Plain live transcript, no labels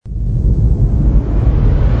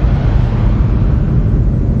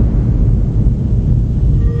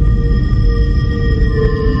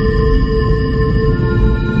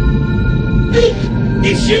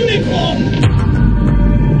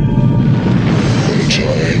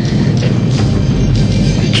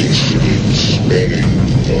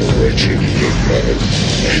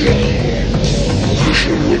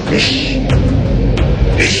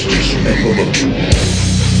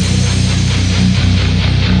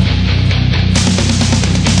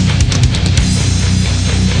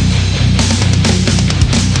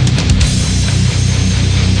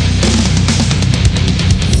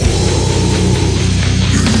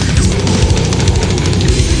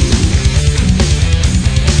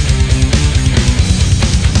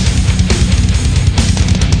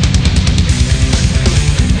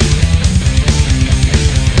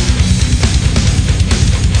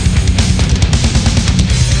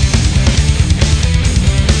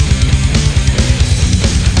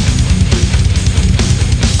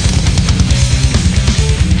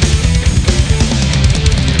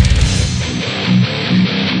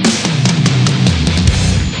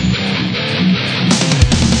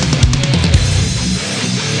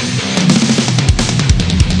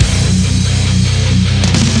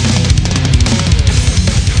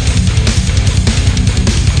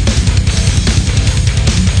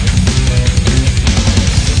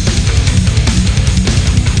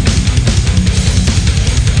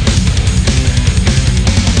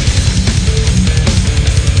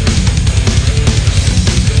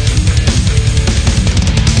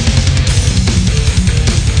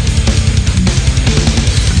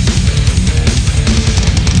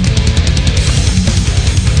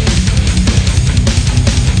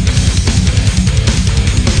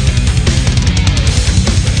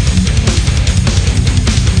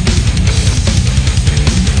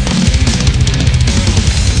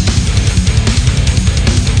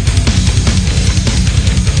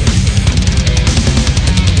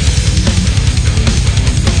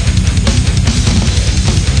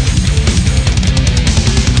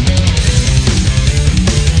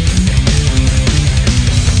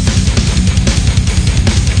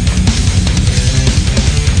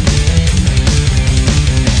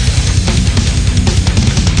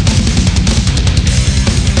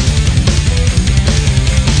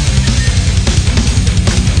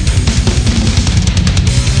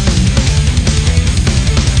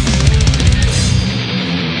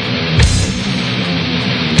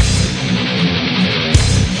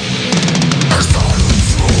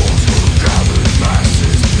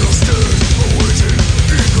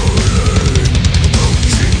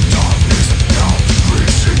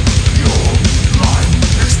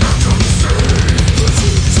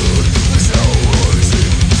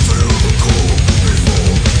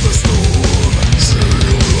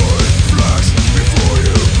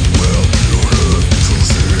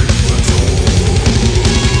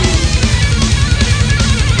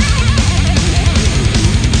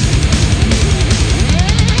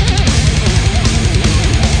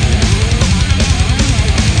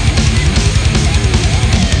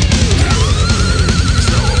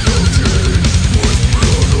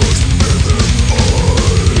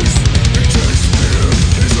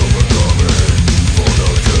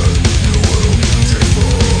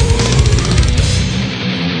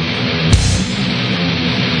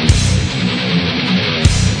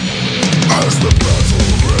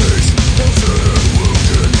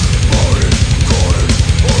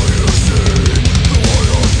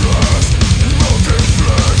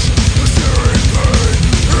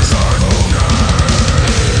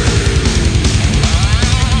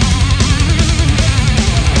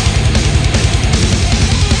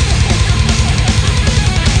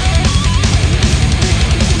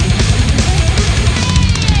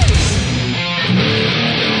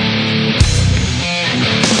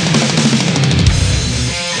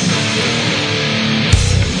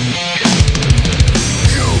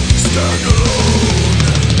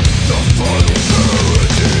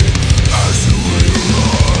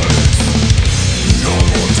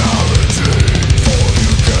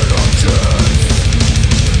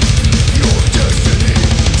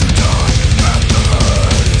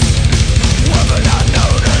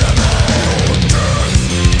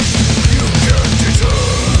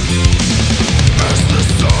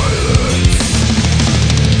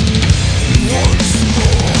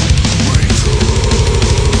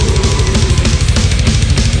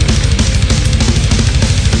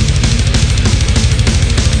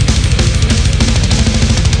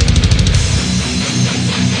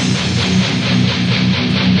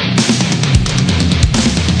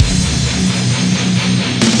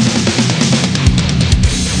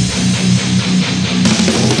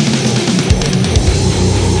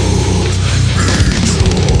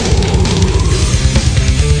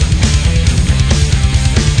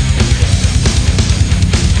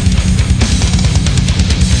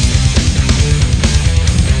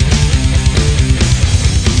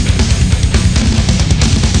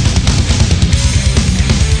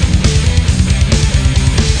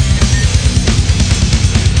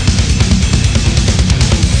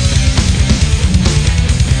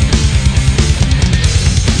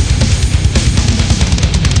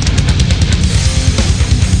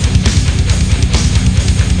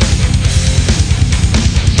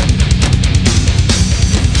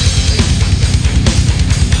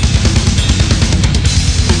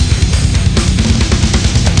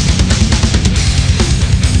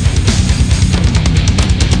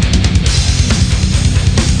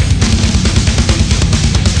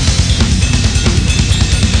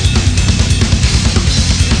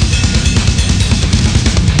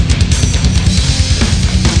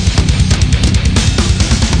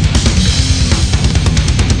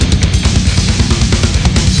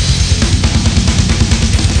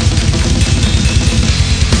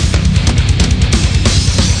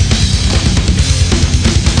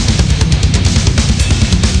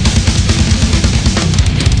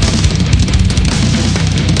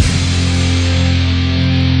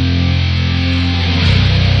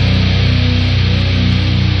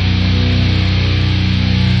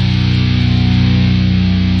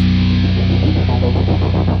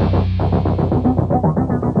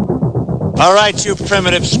All right, you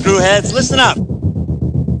primitive screwheads, listen up.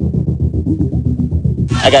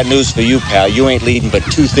 I got news for you, pal. You ain't leading but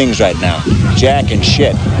two things right now. Jack and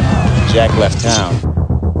shit. Jack left town.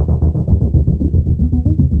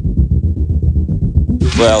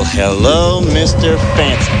 Well, hello, Mr.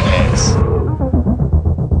 Fancy Pants.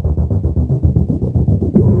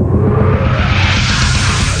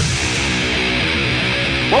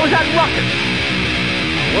 What was that ruckus?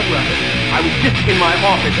 What ruckus? I was just in my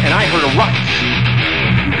office and I heard a ruckus.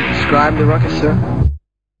 Describe the ruckus, sir.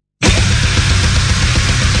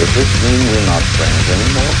 Does this mean we're not friends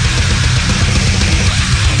anymore?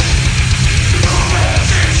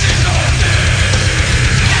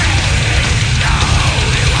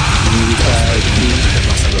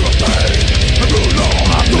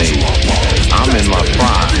 Not me. I'm in my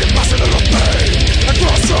prime.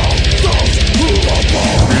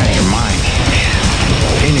 Out of your mind.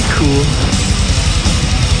 Ain't it cool?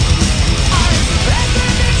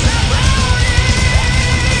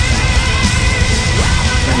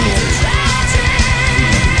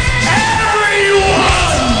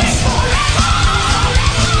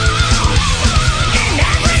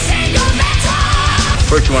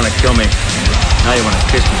 First you want to kill me, now you want to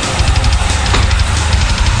kiss me.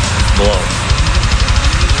 Blow.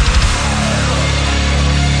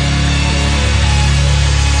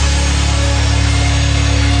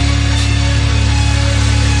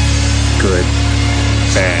 Good.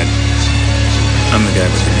 Bad. I'm the guy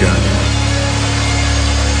with the gun.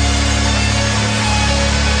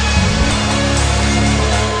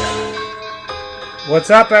 What's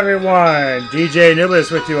up, everyone? DJ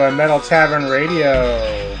Anubis with you on Metal Tavern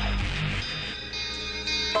Radio.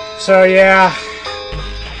 So, yeah,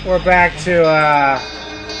 we're back to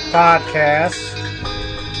podcast.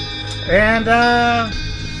 And,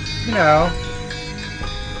 you know,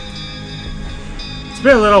 it's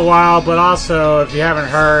been a little while, but also, if you haven't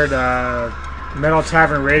heard, Metal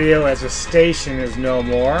Tavern Radio as a station is no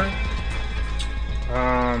more.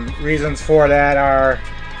 Reasons for that are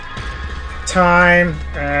time,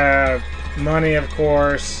 money, of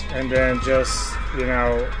course, and then just, you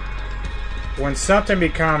know, when something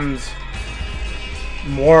becomes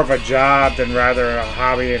more of a job than rather a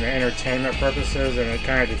hobby and entertainment purposes, and it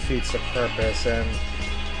kind of defeats the purpose. And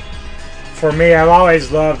for me, I've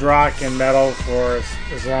always loved rock and metal for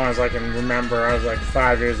as long as I can remember. I was like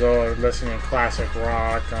 5 years old listening to classic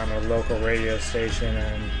rock on a local radio station,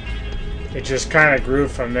 and it just kind of grew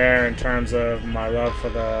from there in terms of my love for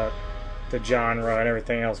the genre and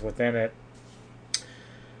everything else within it.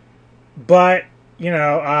 But, you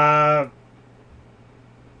know,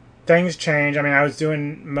 things change. I mean, I was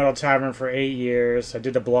doing Metal Tavern for 8 years. I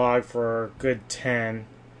did the blog for a good 10.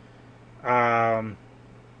 And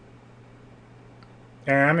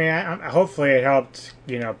I mean, hopefully it helped,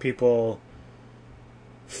 you know, people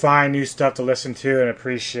find new stuff to listen to and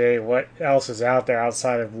appreciate what else is out there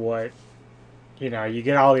outside of what, you know, you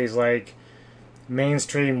get all these, like,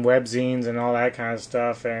 mainstream webzines and all that kind of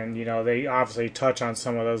stuff, and you know, they obviously touch on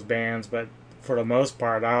some of those bands, but for the most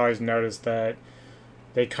part I always noticed that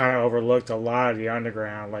they kind of overlooked a lot of the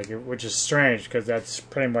underground, like, which is strange because that's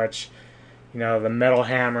pretty much, you know, the Metal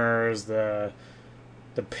Hammers, the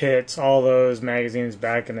Pits, all those magazines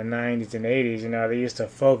back in the 90s and 80s, you know, they used to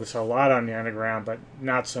focus a lot on the underground, but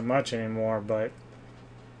not so much anymore. But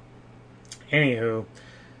anywho,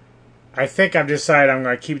 I think I've decided I'm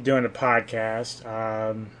going to keep doing the podcast.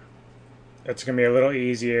 It's going to be a little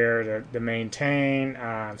easier to maintain.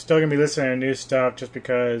 I'm still going to be listening to new stuff just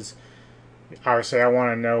because, obviously, I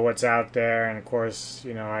want to know what's out there. And, of course,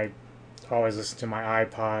 you know, I always listen to my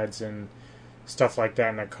iPods and stuff like that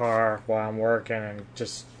in the car while I'm working and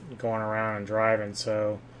just going around and driving.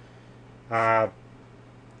 So I'll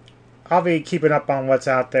be keeping up on what's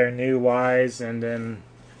out there new-wise, and then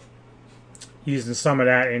using some of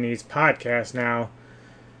that in these podcasts. Now,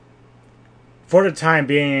 for the time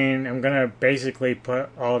being, I'm going to basically put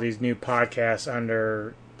all these new podcasts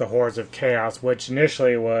under the Hordes of Chaos, which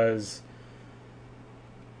initially was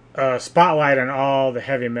a spotlight on all the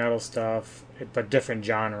heavy metal stuff, but different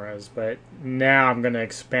genres. But now I'm going to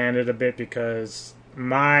expand it a bit because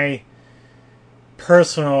my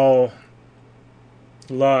personal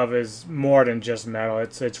love is more than just metal.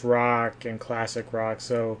 It's rock and classic rock.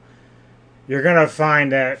 So you're going to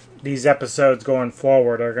find that these episodes going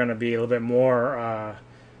forward are going to be a little bit more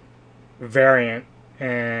variant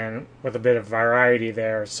and with a bit of variety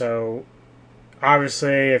there. So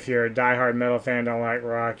obviously, if you're a diehard metal fan, don't like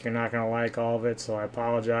rock, you're not going to like all of it, so I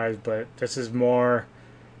apologize. But this is more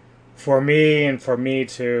for me and for me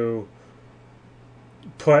to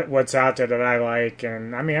put what's out there that I like,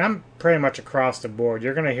 and I mean, I'm pretty much across the board.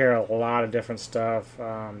 You're gonna hear a lot of different stuff: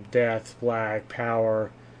 death, black,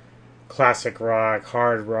 power, classic rock,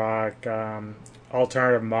 hard rock,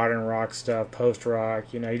 alternative modern rock stuff, post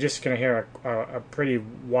rock. You know, you're just gonna hear a pretty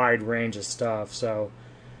wide range of stuff. So,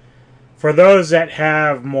 for those that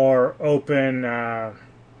have more open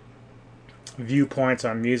viewpoints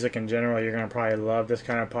on music in general, you're gonna probably love this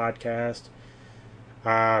kind of podcast.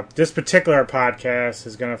 This particular podcast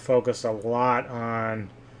is going to focus a lot on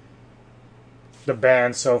the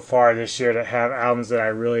bands so far this year that have albums that I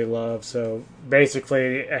really love. So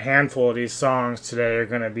basically, a handful of these songs today are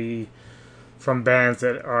going to be from bands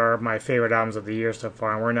that are my favorite albums of the year so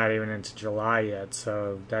far, and we're not even into July yet,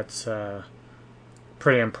 so that's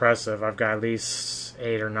pretty impressive. I've got at least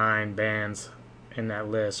 8 or 9 bands in that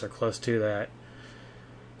list, or close to that.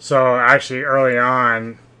 So actually, early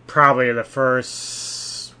on, probably the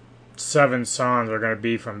first 7 songs are going to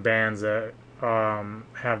be from bands that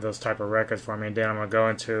have those type of records for me. And then I'm going to go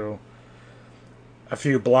into a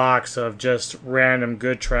few blocks of just random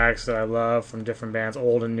good tracks that I love from different bands,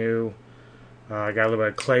 old and new. I got a little bit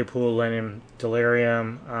of Claypool, Lennon,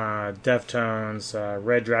 Delirium, Deftones,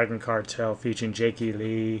 Red Dragon Cartel featuring Jakey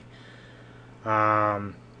Lee.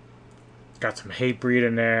 Got some Hatebreed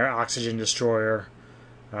in there, Oxygen Destroyer.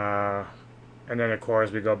 And then, of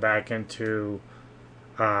course, we go back into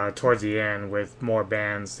towards the end with more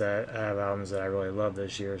bands that have albums that I really love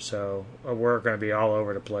this year. So we're going to be all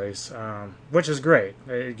over the place, which is great.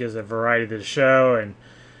 It gives a variety to the show and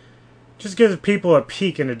just gives people a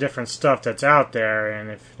peek into different stuff that's out there.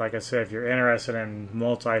 And if, like I said, if you're interested in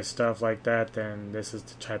multi stuff like that, then this is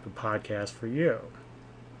the type of podcast for you.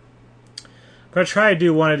 I'm going to try to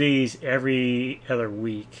do one of these every other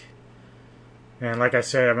week. And like I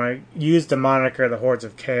said, I'm going to use the moniker the Hordes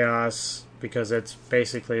of Chaos because it's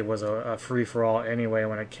basically was a free-for-all anyway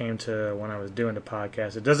when it came to when I was doing the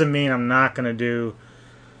podcast. It doesn't mean I'm not going to do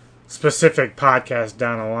specific podcasts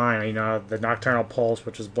down the line. You know, the Nocturnal Pulse,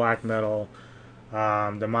 which was black metal.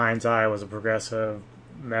 The Mind's Eye was a progressive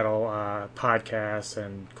metal podcast.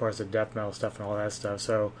 And, of course, the death metal stuff and all that stuff.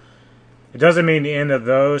 So it doesn't mean the end of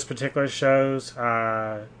those particular shows.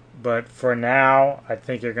 But for now, I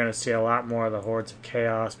think you're going to see a lot more of the Hordes of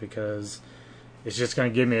Chaos because it's just going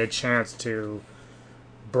to give me a chance to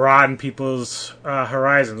broaden people's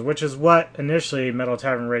horizons, which is what initially Metal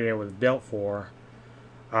Tavern Radio was built for.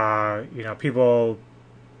 You know, people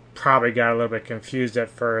probably got a little bit confused at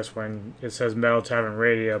first when it says Metal Tavern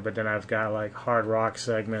Radio, but then I've got like hard rock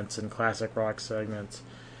segments and classic rock segments.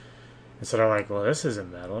 And so they're like, well, this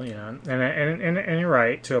isn't metal, you know. And you're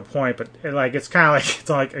right to a point, but it's kind of like it's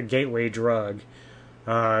like a gateway drug.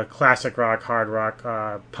 Classic rock, hard rock,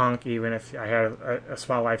 punk, even if I had a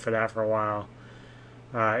spotlight for that for a while.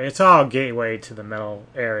 It's all gateway to the metal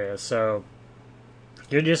area. So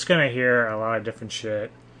you're just going to hear a lot of different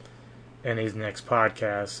shit in these next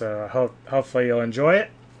podcasts. So hopefully you'll enjoy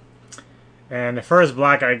it. And the first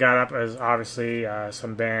block I got up is obviously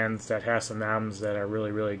some bands that have some albums that are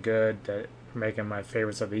really, really good, that are making my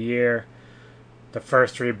favorites of the year. The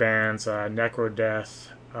first 3 bands, Necrodeath,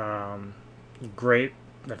 great,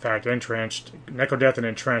 in fact, Entrenched. Necrodeath and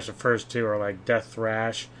Entrenched, the first 2 are like death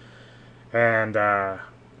thrash. And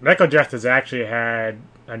Necrodeath has actually had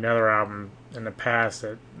another album in the past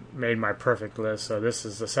that made my perfect list, so this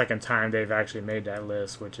is the second time they've actually made that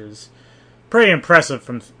list, which is pretty impressive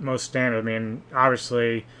from most standards. I mean,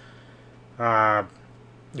 obviously,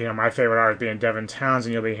 you know, my favorite artist being Devin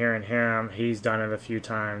Townsend, you'll be hearing him. He's done it a few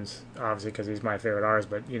times, obviously, because he's my favorite artist.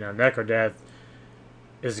 But, you know, Necrodeath,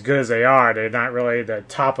 as good as they are, they're not really the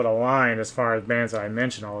top of the line as far as bands that I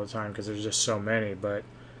mention all the time because there's just so many. But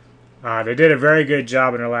they did a very good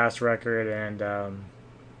job in their last record, and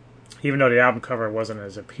even though the album cover wasn't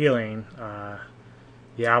as appealing,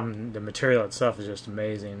 the album, the material itself is just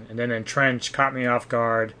amazing. And then Entrenched caught me off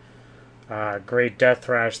guard. Great death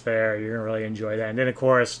thrash there. You're going to really enjoy that. And then, of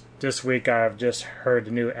course, this week I've just heard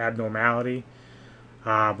the new Abnormality.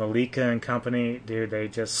 Malika and company, dude, they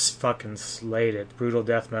just fucking slayed it. Brutal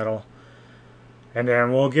death metal. And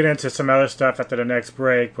then we'll get into some other stuff after the next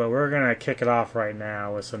break, but we're going to kick it off right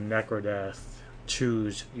now with some Necrodeath.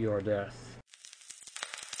 Choose Your Death.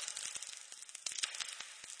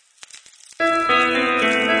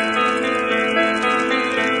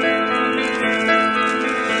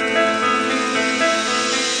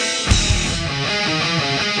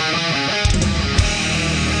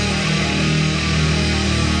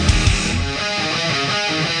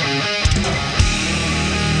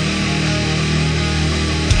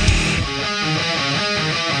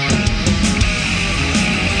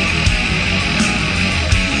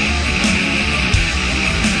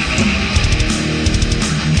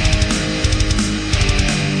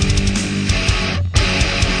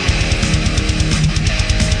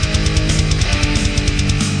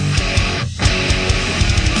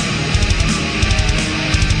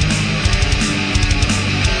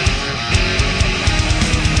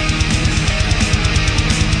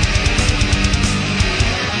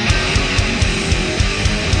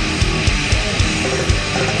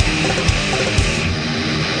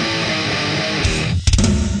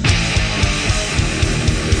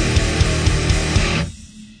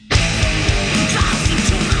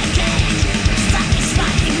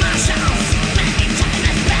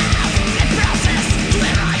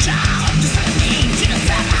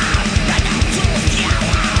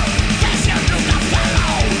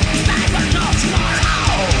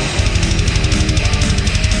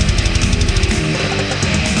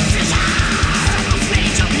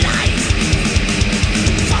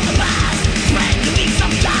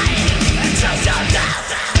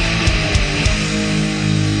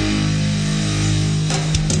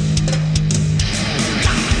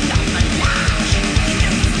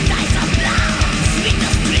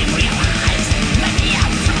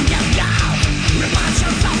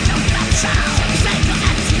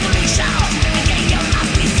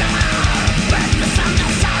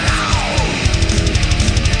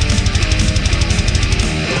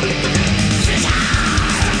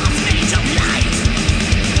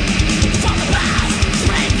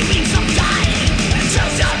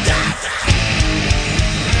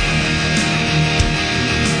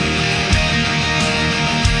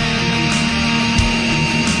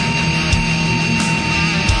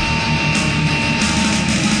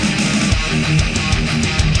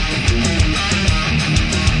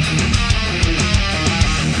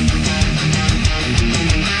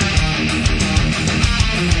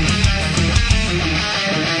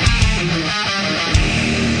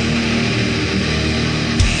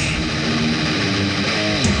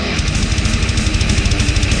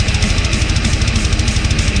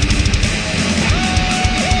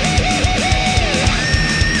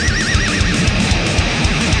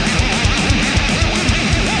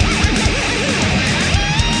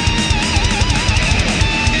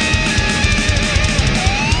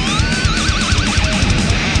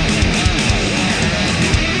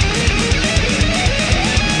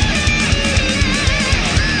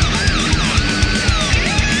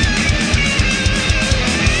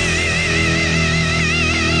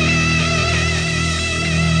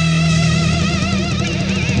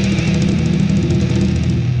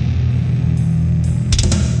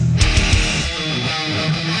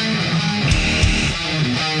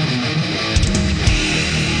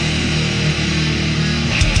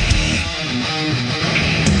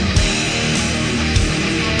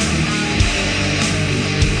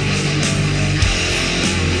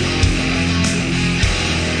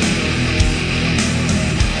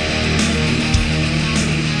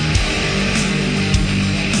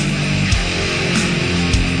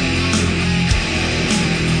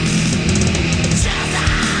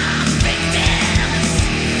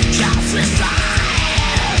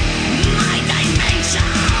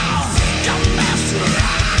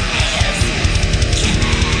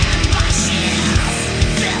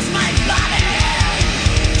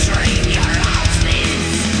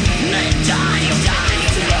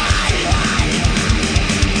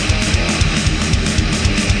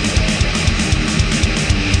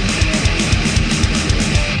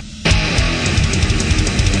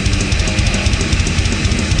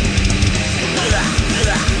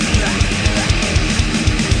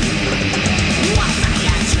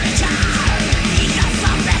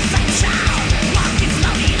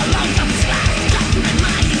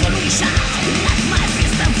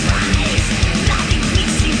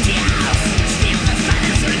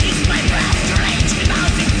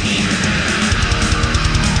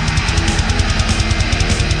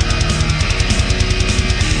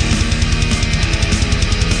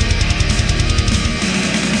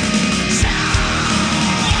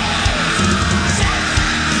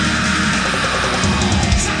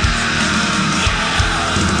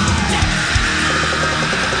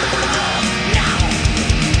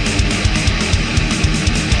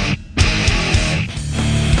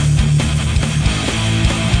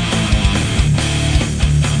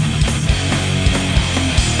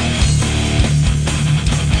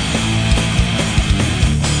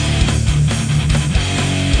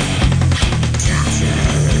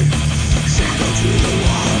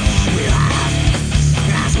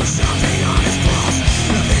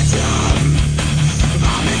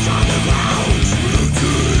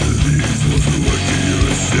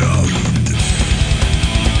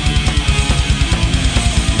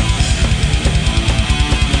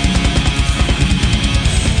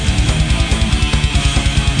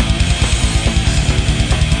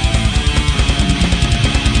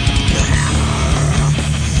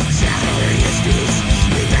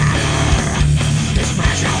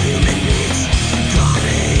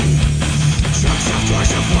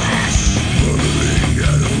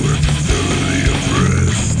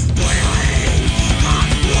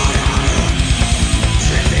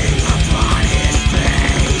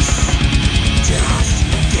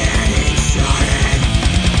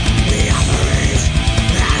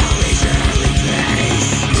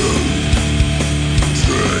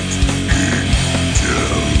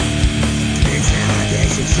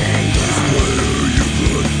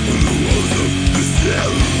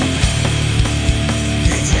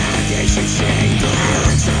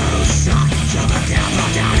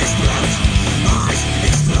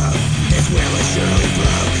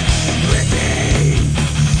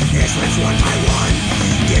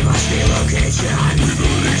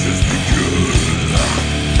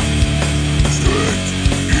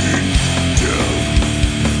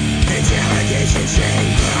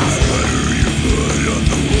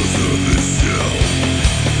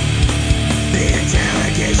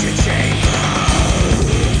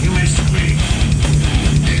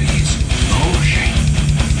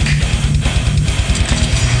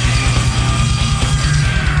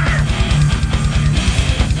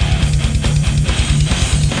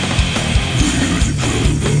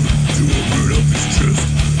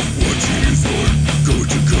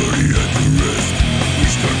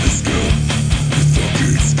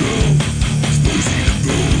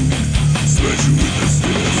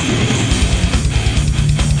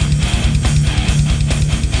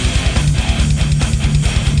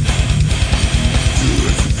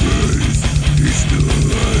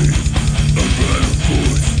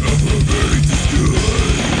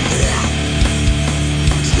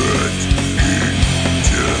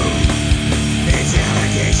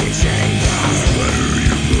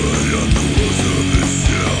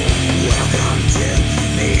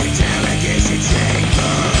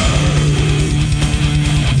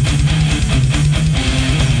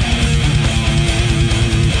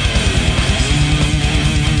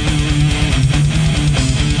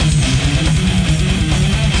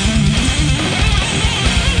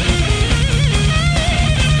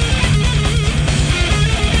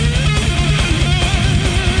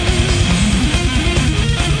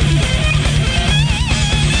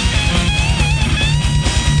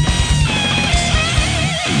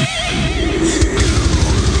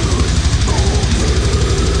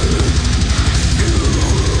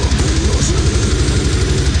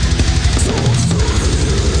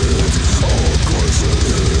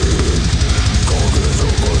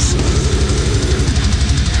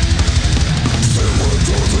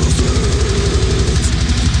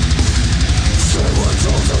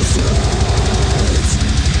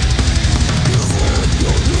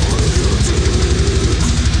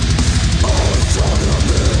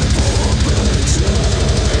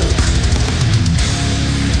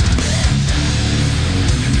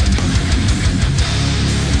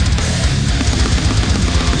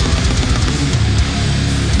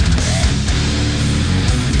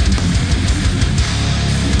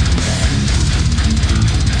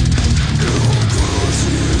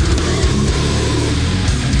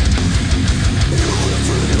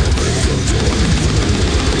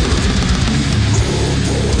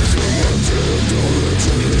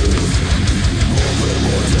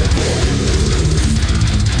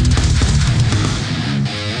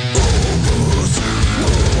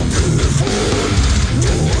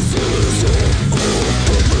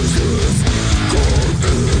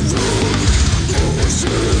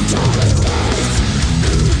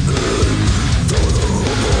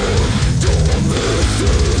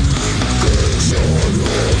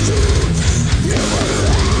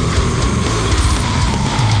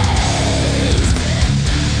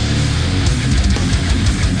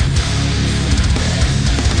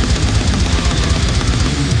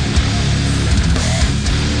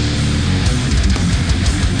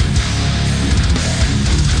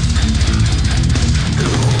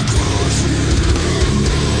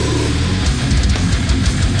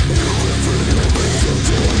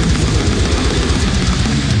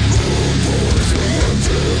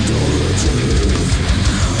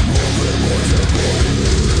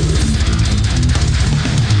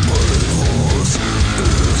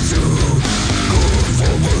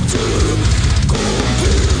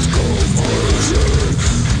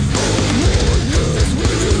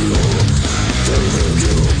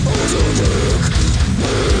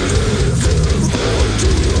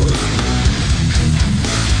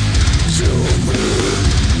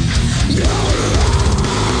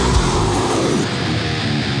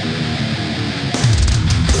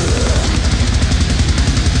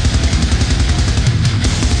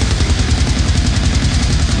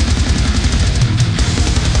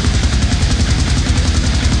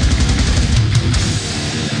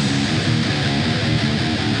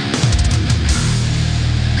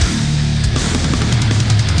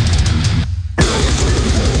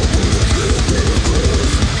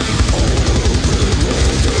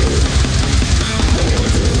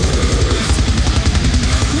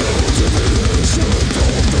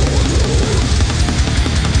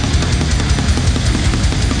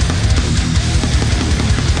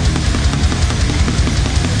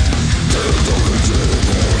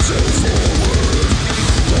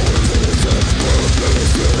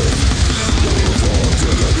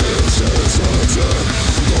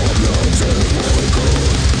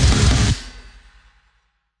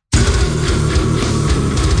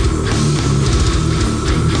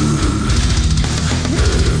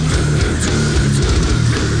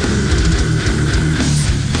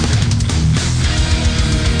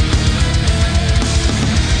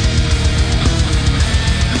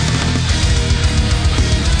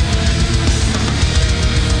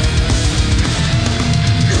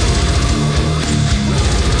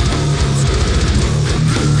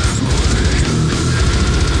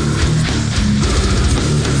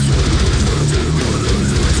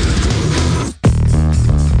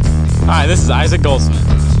 Hi, this is Isaac Goldsmith.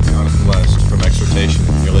 This is Jonathan West from Exhortation.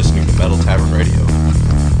 You're listening to Metal Tavern Radio.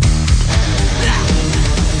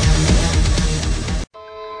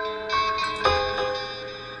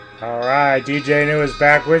 Alright, DJ New is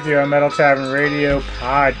back with you on Metal Tavern Radio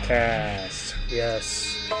Podcast.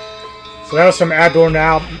 Yes. So that was some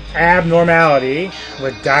Abnormality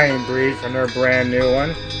with Dying Breed from their brand new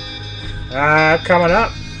one. Coming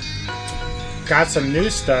up, got some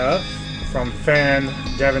new stuff from Finn,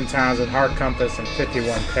 Devin Townsend, Heart Compass, and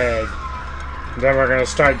 51 Peg. And then we're going to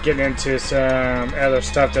start getting into some other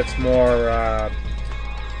stuff that's more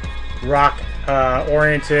rock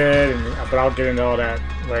oriented, but I'll get into all that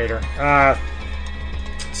later.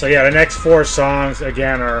 So yeah, the next 4 songs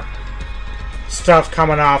again are stuff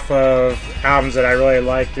coming off of albums that I really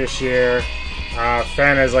like this year.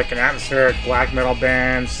 Finn is like an atmospheric black metal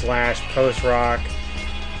band / post rock.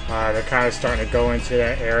 They're kind of starting to go into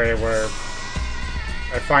that area where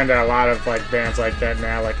I find that a lot of like bands like that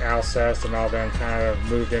now, like Alcest and all them, kind of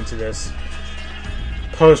moved into this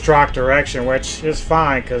post rock direction, which is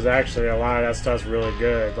fine because actually a lot of that stuff's really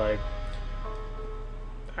good. Like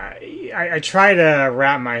I try to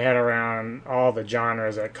wrap my head around all the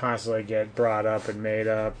genres that constantly get brought up and made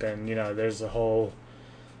up, and you know, there's the whole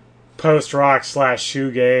post rock /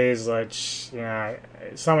 shoegaze, which, you know,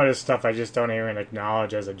 some of this stuff I just don't even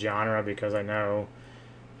acknowledge as a genre because I know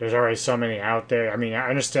there's already so many out there. I mean, I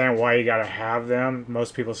understand why you gotta have them.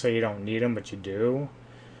 Most people say you don't need them, but you do.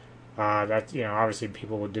 That, you know, obviously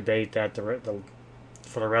people will debate that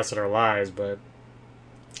for the rest of their lives, but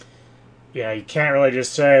yeah, you can't really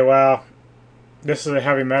just say, well, this is a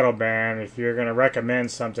heavy metal band. If you're gonna recommend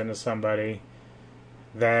something to somebody,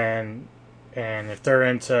 then, and if they're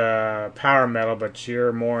into power metal, but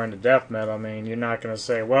you're more into death metal, I mean, you're not going to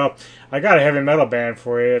say, well, I got a heavy metal band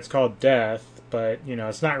for you. It's called Death, but, you know,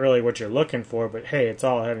 it's not really what you're looking for, but hey, it's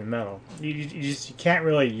all heavy metal. You can't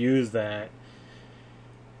really use that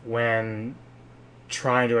when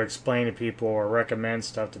trying to explain to people or recommend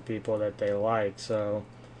stuff to people that they like. So,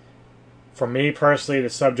 for me personally, the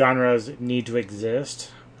subgenres need to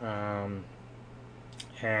exist. And,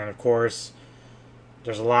 of course,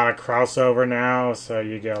 there's a lot of crossover now, so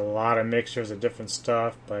you get a lot of mixtures of different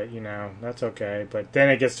stuff, but, you know, that's okay. But then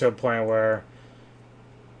it gets to a point where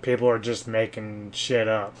people are just making shit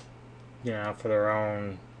up, you know, for their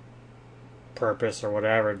own purpose or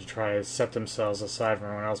whatever, to try to set themselves aside from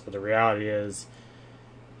everyone else. But the reality is,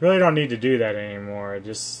 you really don't need to do that anymore.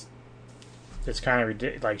 It's kind of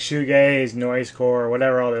ridiculous. Like shoegaze, noisecore,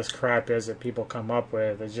 whatever all this crap is that people come up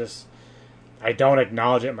with, it's just, I don't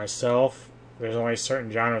acknowledge it myself. There's only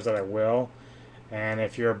certain genres that I will, and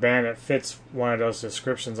if you're a band that fits one of those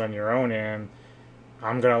descriptions on your own end,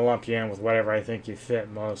 I'm going to lump you in with whatever I think you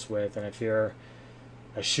fit most with. And if you're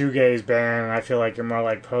a shoegaze band and I feel like you're more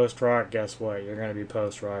like post-rock, guess what? You're going to be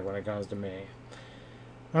post-rock when it comes to me.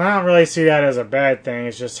 And I don't really see that as a bad thing.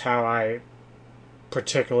 It's just how I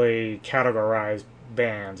particularly categorize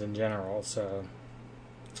bands in general. So,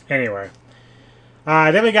 anyway.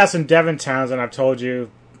 Then we got some Devin Townsend. I've told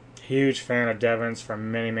you, huge fan of Devin's for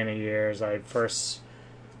many, many years. I first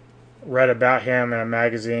read about him in a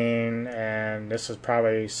magazine, and this was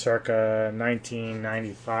probably circa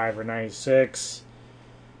 1995 or 96.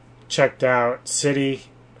 Checked out City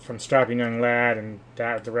from Strapping Young Lad, and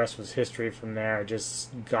the rest was history from there. I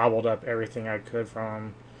just gobbled up everything I could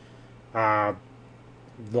from him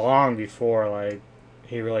long before like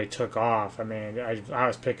he really took off. I mean, I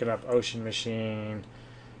was picking up Ocean Machine,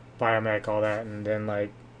 Biomech, all that, and then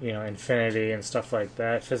like, you know, Infinity and stuff like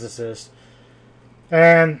that, Physicist.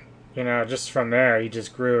 And, you know, just from there, he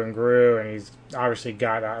just grew and grew, and he's obviously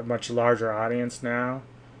got a much larger audience now,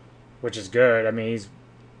 which is good. I mean, he's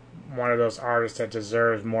one of those artists that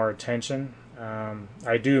deserves more attention.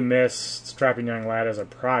 I do miss Strapping Young Lad as a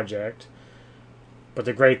project, but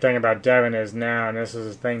the great thing about Devin is now, and this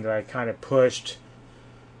is the thing that I kind of pushed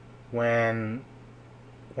when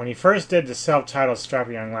he first did the self-titled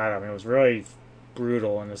Strapping Young Lad, I mean, it was really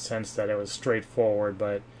brutal in the sense that it was straightforward,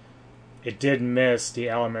 but it did miss the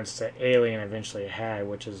elements that Alien eventually had,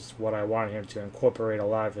 which is what I wanted him to incorporate a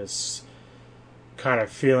lot of his kind of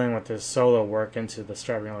feeling with his solo work into the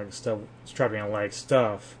Strapping Young Leg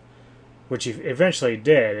stuff, which he eventually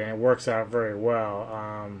did, and it works out very well.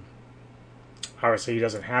 Obviously, he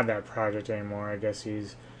doesn't have that project anymore. I guess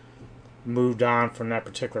he's moved on from that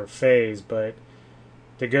particular phase, but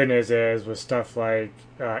the good news is, with stuff like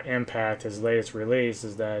Empath, his latest release,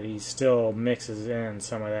 is that he still mixes in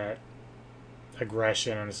some of that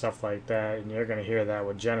aggression and stuff like that, and you're going to hear that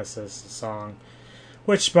with Genesis, the song,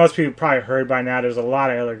 which most people probably heard by now. There's a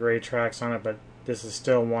lot of other great tracks on it, but this is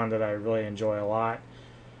still one that I really enjoy a lot.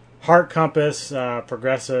 Heart Compass,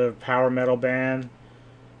 progressive power metal band.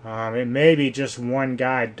 It may be just one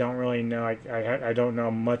guy. I don't really know. I don't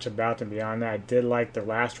know much about them beyond that. I did like their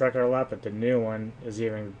last record a lot, but the new one is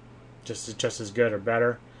even just as good or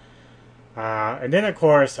better. And then, of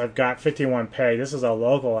course, I've got 51 Peg. This is a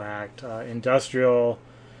local act, industrial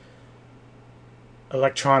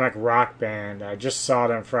electronic rock band. I just saw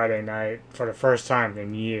them Friday night for the first time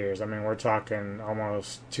in years. I mean, we're talking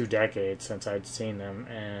almost 2 decades since I'd seen them,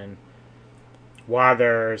 and while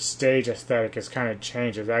their stage aesthetic has kind of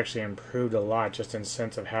changed, it's actually improved a lot just in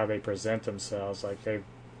sense of how they present themselves. Like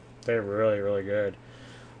they're really, really good.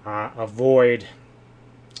 Avoid,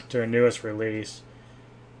 their newest release,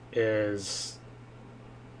 is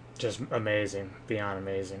just amazing, beyond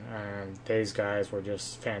amazing, and these guys were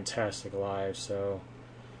just fantastic live. So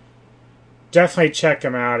definitely check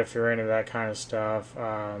them out if you're into that kind of stuff.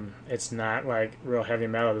 It's not like real heavy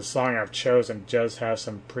metal. The song I've chosen does have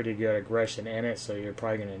some pretty good aggression in it, so you're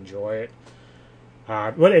probably gonna enjoy it.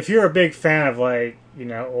 But if you're a big fan of, like, you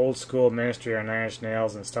know, old school Ministry or Nine Inch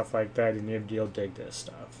Nails and stuff like that, then you'll dig this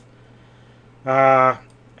stuff.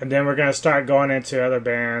 And then we're gonna start going into other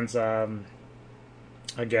bands.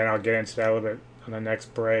 Again, I'll get into that a little bit on the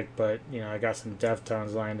next break, but, you know, I got some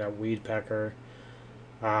Deftones lined up, Weedpecker,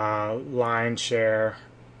 Line Share,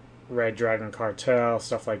 Red Dragon Cartel,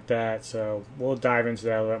 stuff like that. So we'll dive into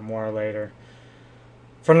that a little bit more later.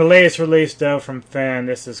 From the latest release, though, from Finn,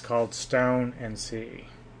 this is called Stone and Sea.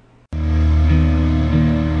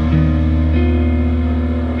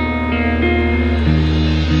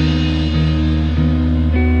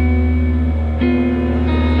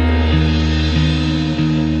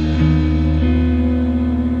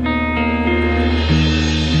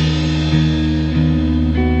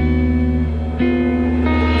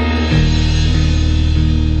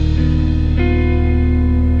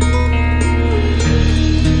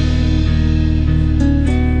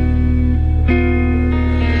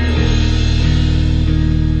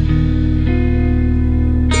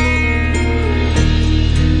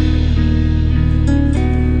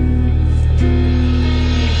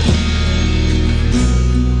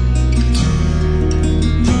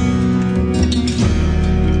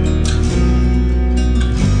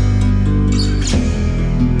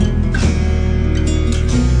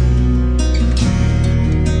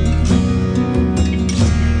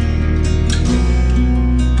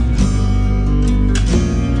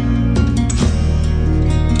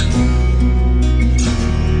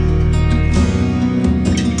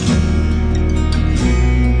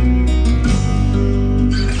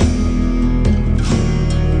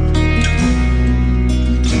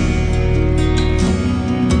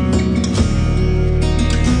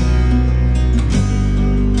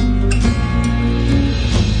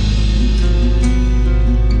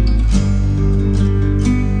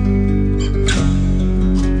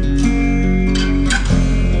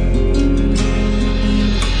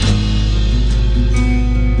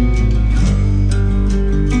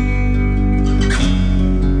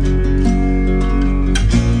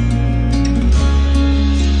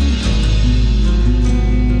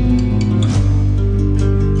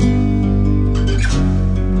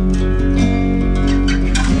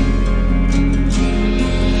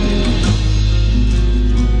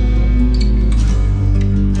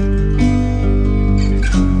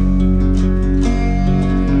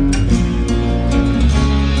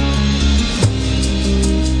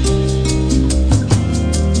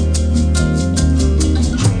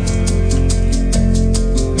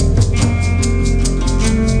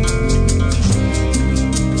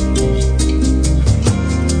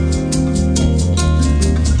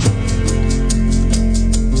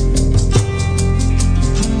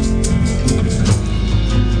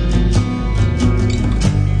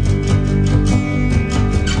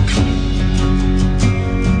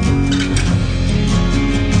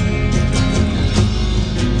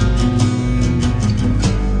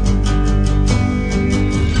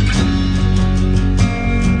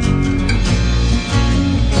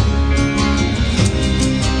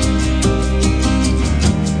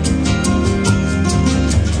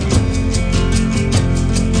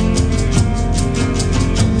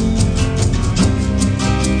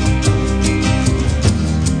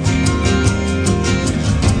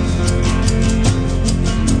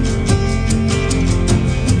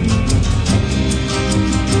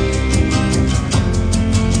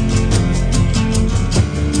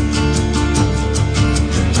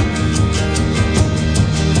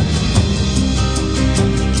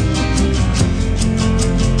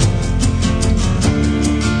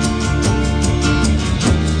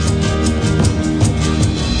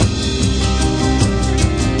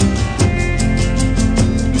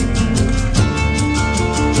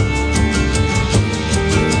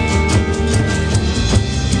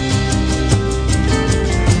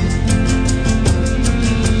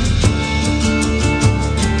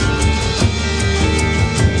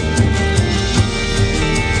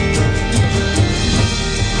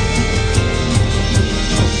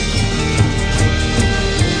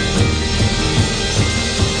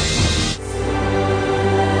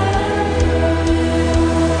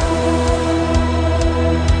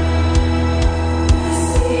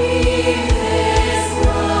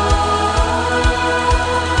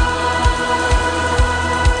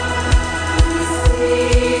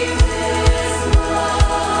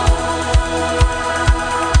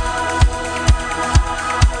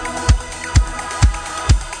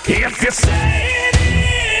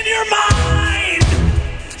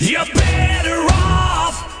 You're better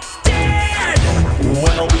off dead.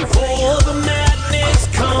 Well, before the madness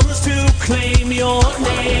comes to claim your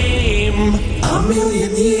name, a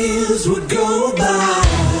million years would go by.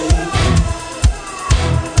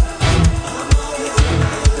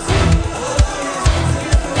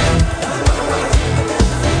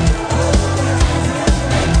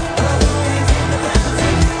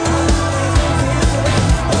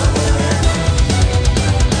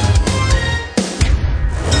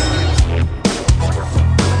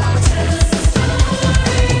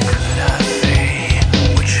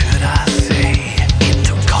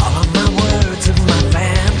 Words of my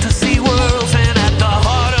fantasy world.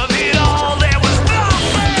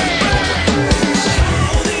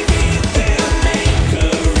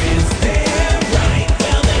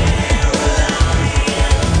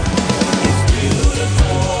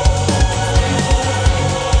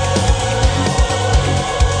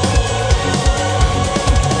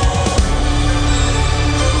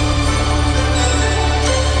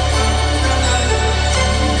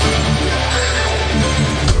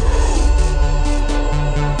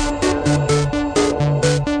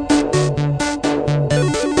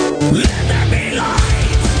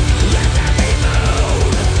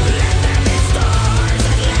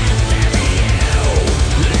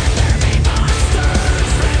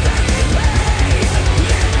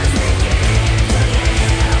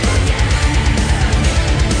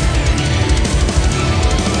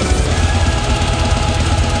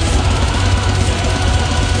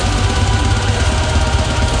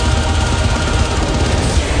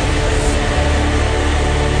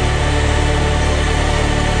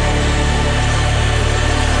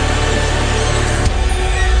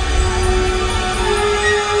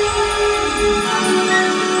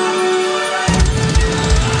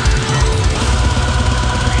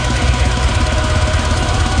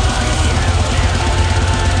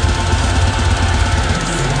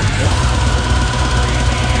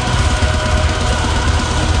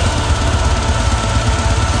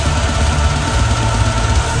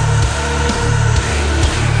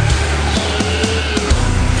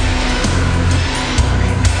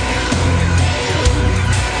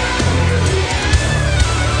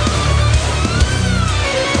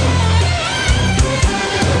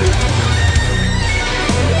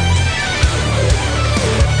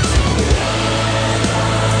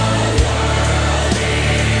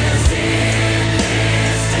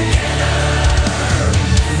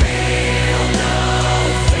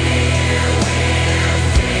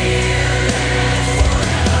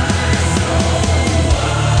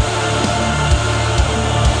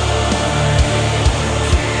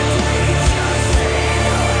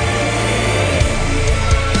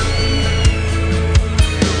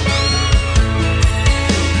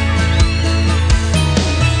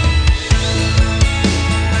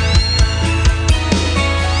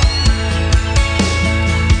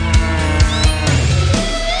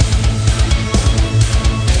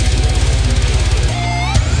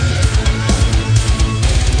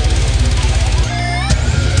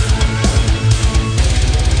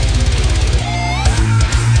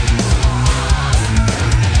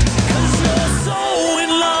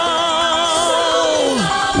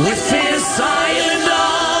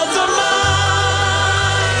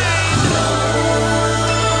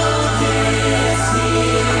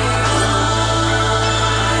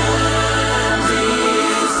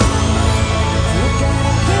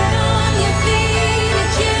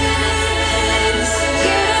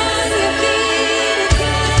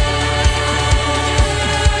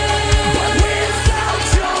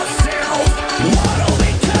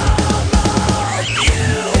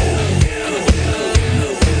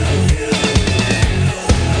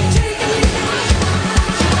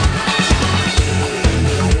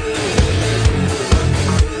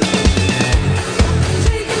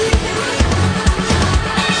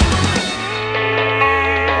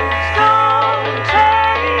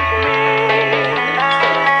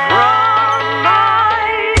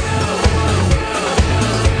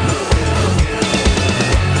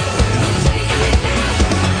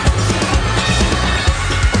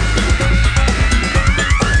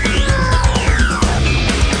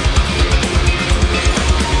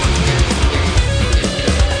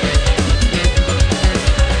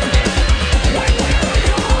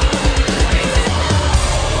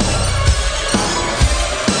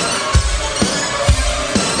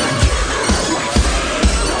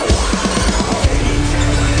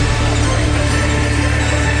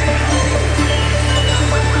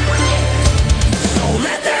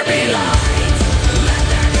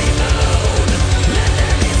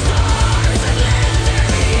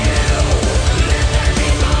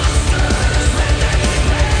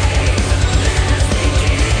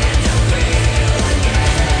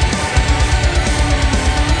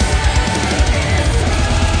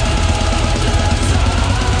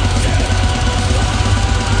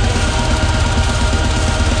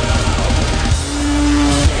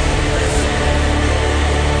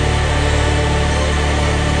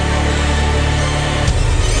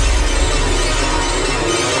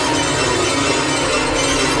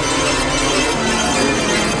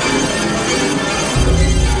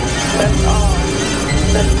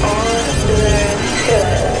 That's all there is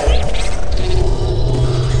to it.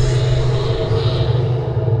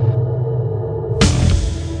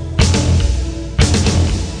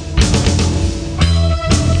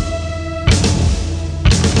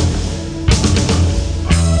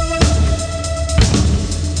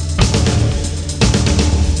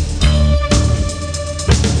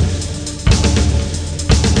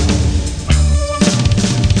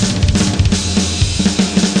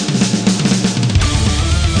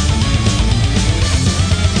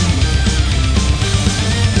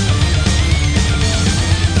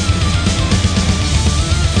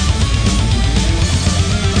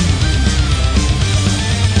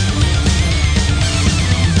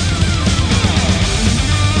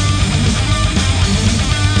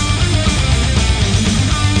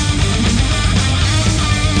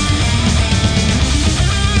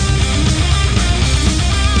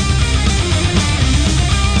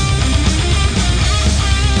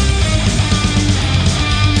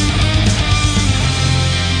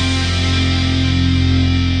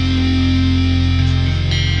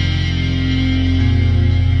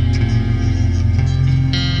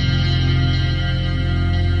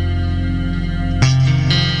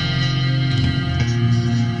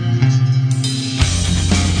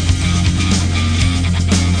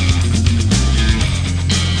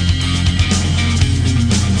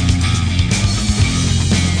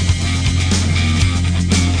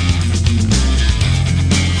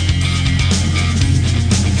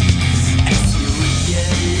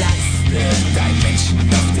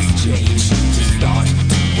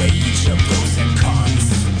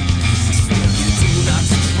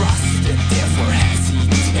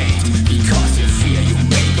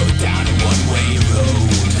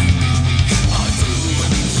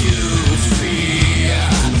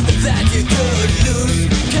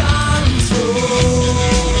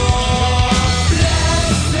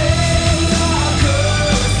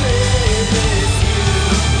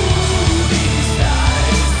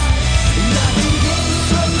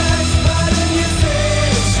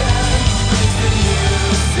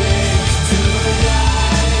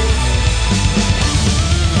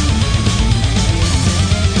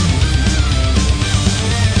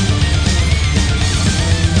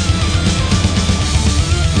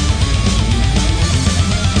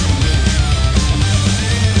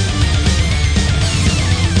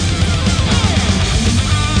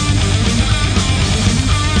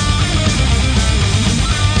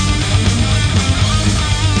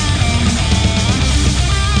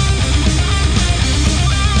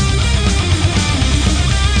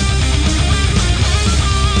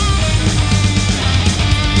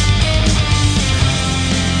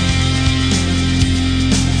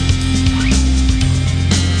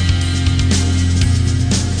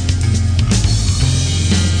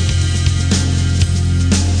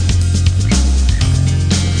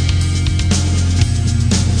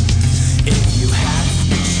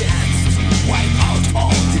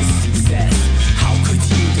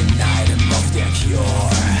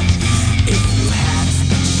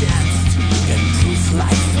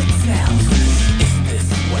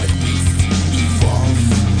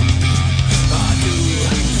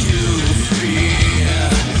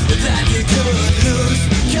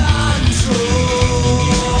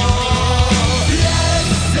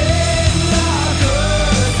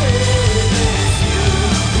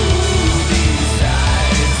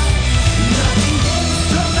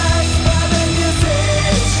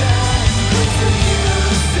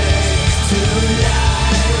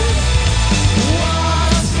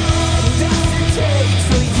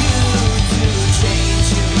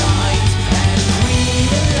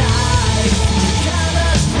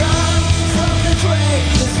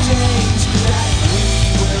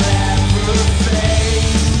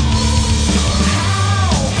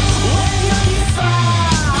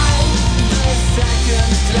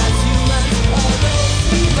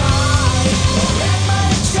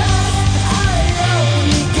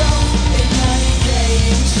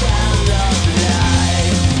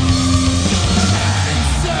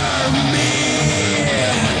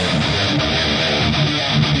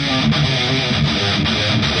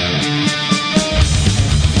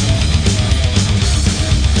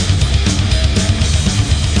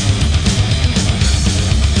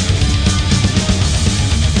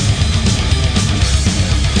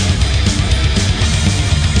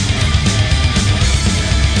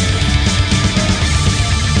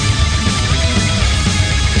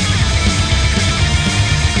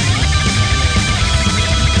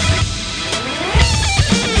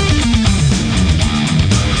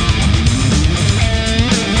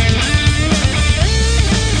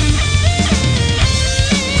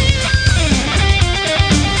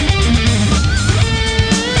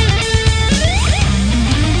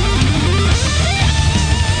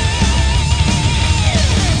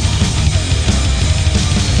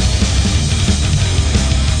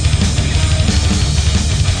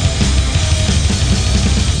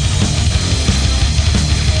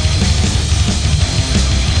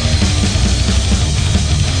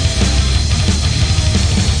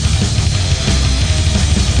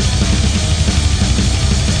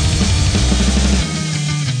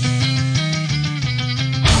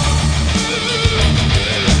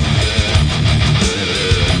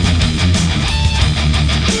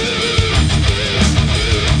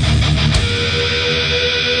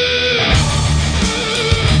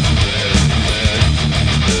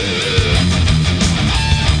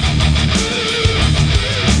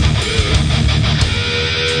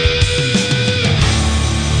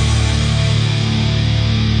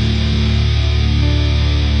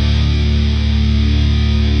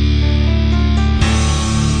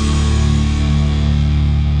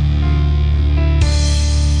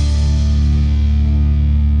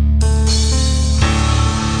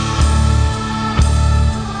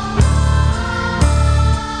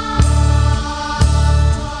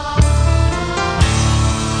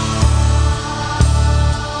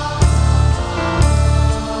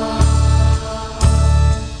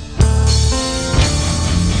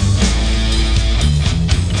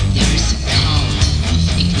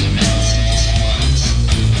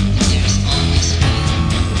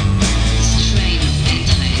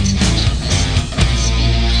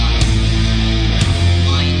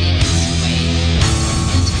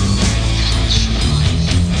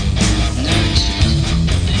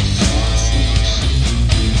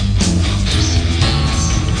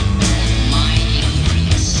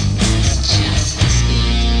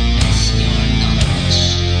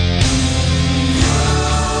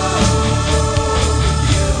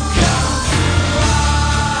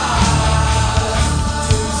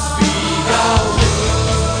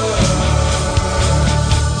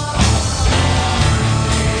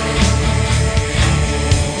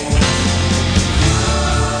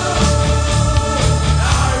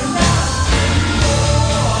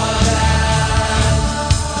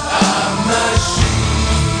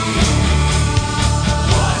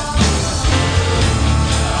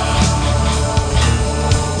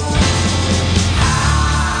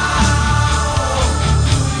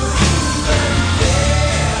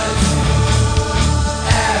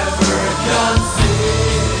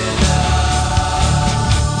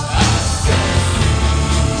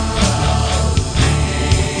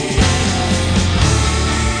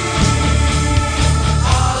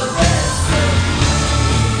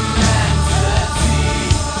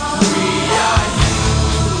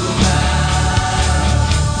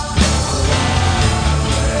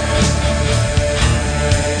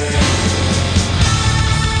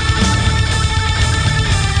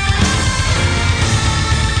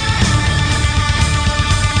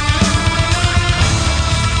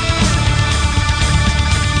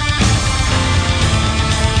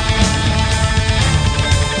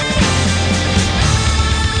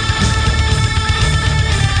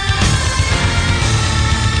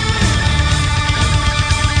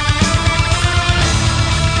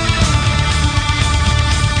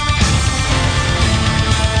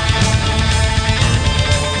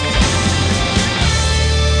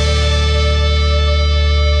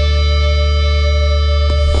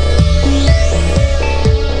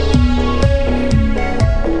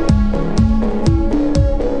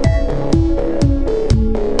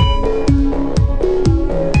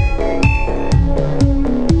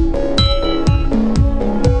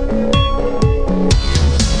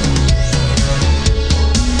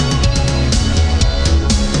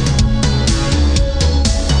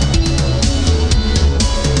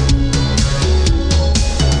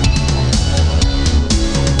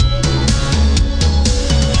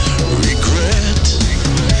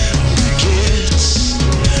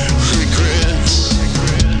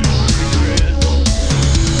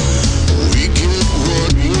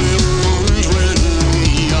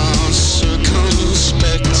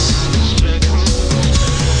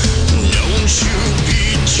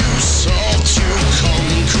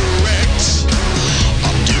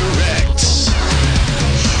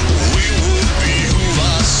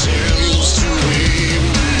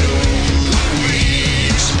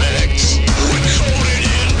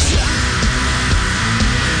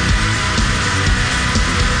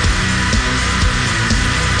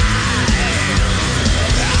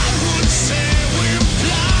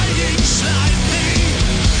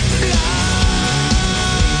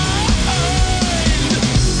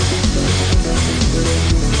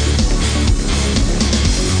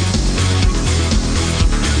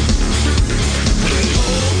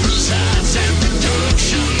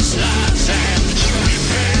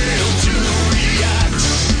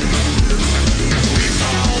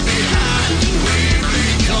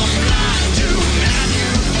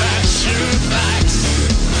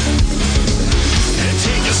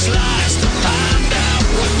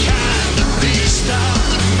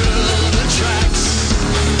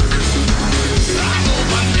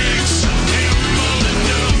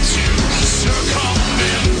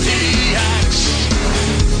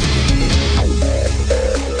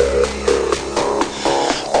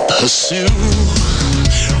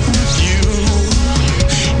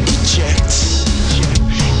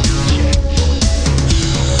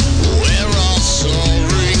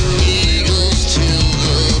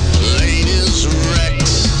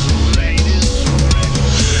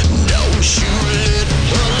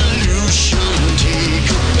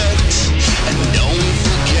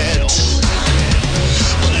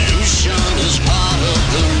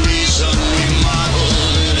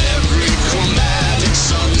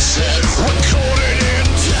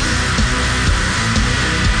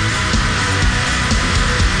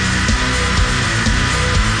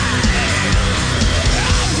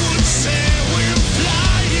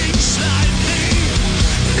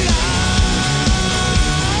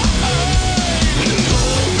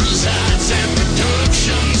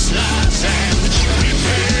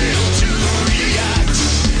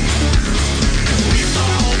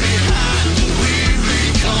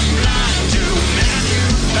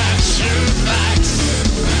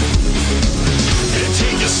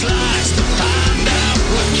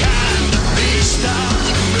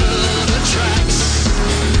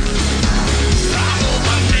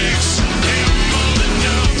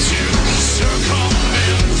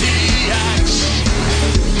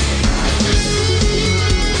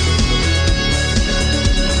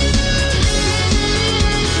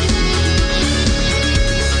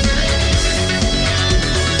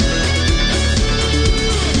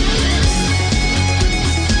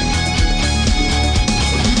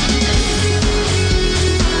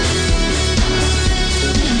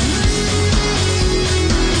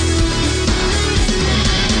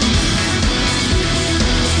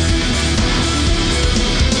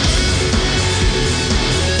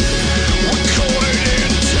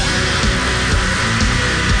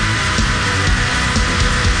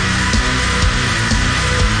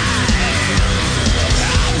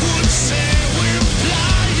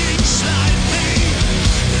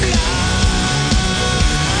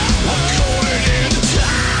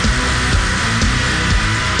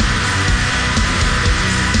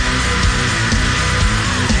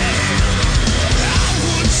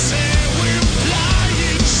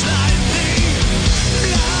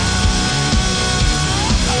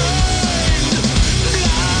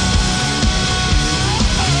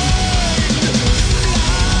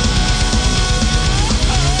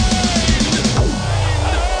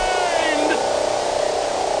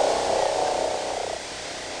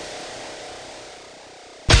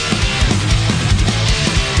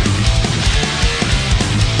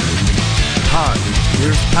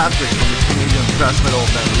 Patrick from the Canadian thrash metal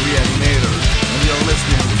band Reanimator, and you're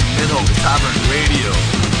listening to Metal Tavern Radio.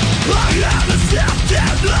 I have stepped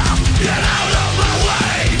enough, get out of my way.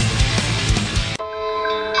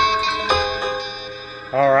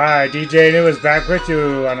 Alright, DJ New is back with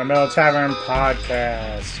you on the Metal Tavern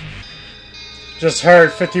podcast. Just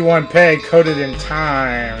heard 51 Peg, Coded in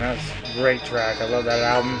Time. That's a great track. I love that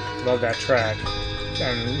album. Love that track.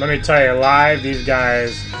 And let me tell you, live, these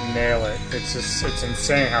guys nail it. It's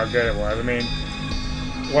insane how good it was. I mean,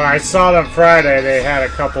 when I saw them Friday, they had a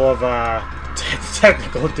couple of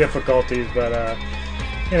technical difficulties, but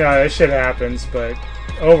you know, this shit happens. But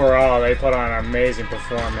overall, they put on an amazing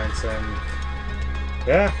performance, and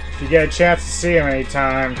yeah, if you get a chance to see them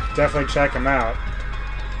anytime, definitely check them out.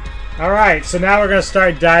 Alright, so now we're going to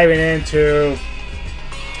start diving into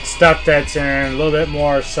stuff that's in a little bit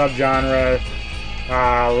more subgenre,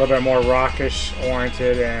 a little bit more rockish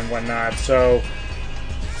oriented and whatnot. So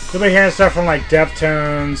you'll be hearing stuff from like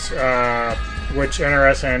Deftones, which,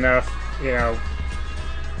 interesting enough, you know,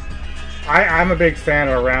 I'm a big fan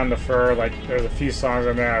of Around the Fur. Like, there's a few songs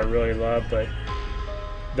on there I really love, but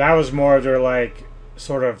that was more of their like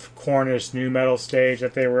sort of Cornish new metal stage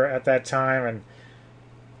that they were at that time.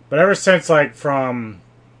 But ever since, like, from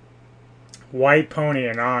White Pony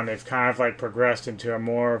and on, they've kind of, like, progressed into a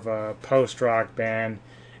more of a post-rock band.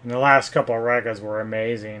 And the last couple of records were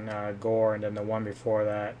amazing, Gore, and then the one before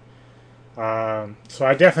that. So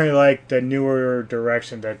I definitely like the newer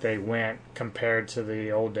direction that they went compared to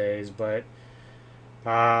the old days. But,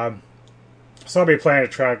 so I'll be playing a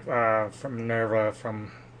track from Nerva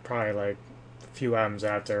from probably, like, a few albums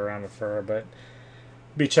after Around the Fur, but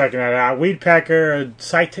be checking that out. Weedpecker,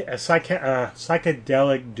 a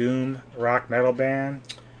psychedelic doom rock metal band.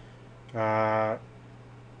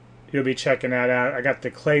 You'll be checking that out. I got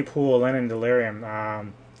the Claypool Lennon Delirium.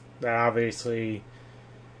 That obviously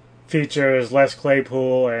features Les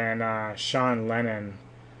Claypool and Sean Lennon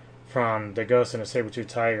from The Ghost and the Saber-Tooth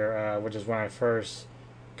Tiger, which is when I first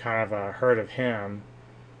kind of heard of him.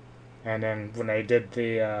 And then when they did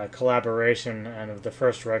the collaboration and of the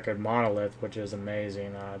first record, Monolith, which is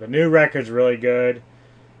amazing. The new record's really good.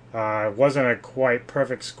 It wasn't a quite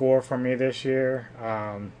perfect score for me this year.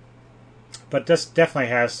 But this definitely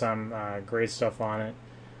has some great stuff on it.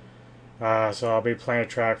 So I'll be playing a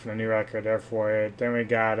track from the new record there for you. Then we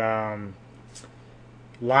got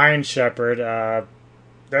Lion Shepherd.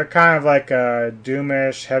 They're kind of like a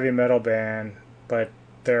doomish heavy metal band, but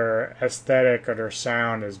their aesthetic or their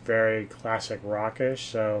sound is very classic rockish,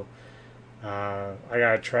 so I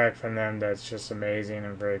got a track from them that's just amazing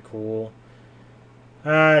and very cool.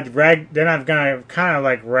 Then I'm gonna kind of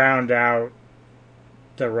like round out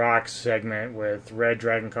the rock segment with Red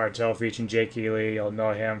Dragon Cartel featuring Jake Ely. You'll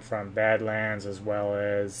know him from Badlands as well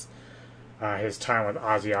as his time with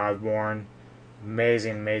Ozzy Osbourne.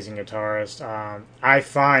 Amazing guitarist. I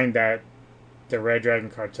find that the Red Dragon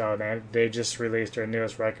Cartel, they just released their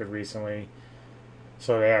newest record recently,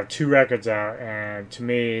 so they have 2 records out, and to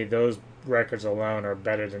me those records alone are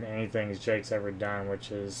better than anything Jake's ever done, which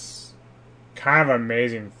is kind of an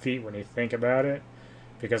amazing feat when you think about it,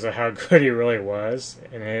 because of how good he really was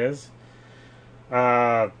and is.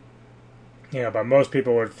 But most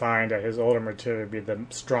people would find that his older material would be the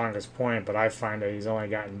strongest point, but I find that he's only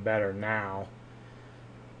gotten better now.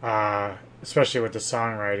 Especially with the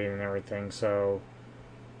songwriting and everything, so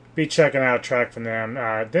be checking out a track from them.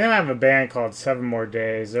 Then I have a band called 7 More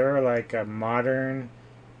Days. They're like a modern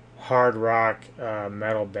hard rock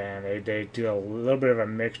metal band. They do a little bit of a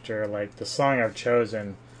mixture. Like, the song I've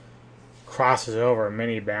chosen crosses over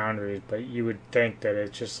many boundaries, but you would think that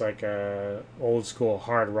it's just like a old school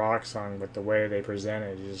hard rock song, but the way they present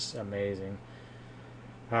it is just amazing.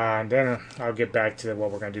 And then I'll get back to what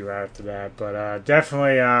we're going to do after that. But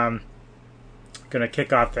definitely going to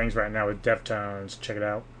kick off things right now with Deftones. Check it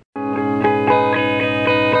out. I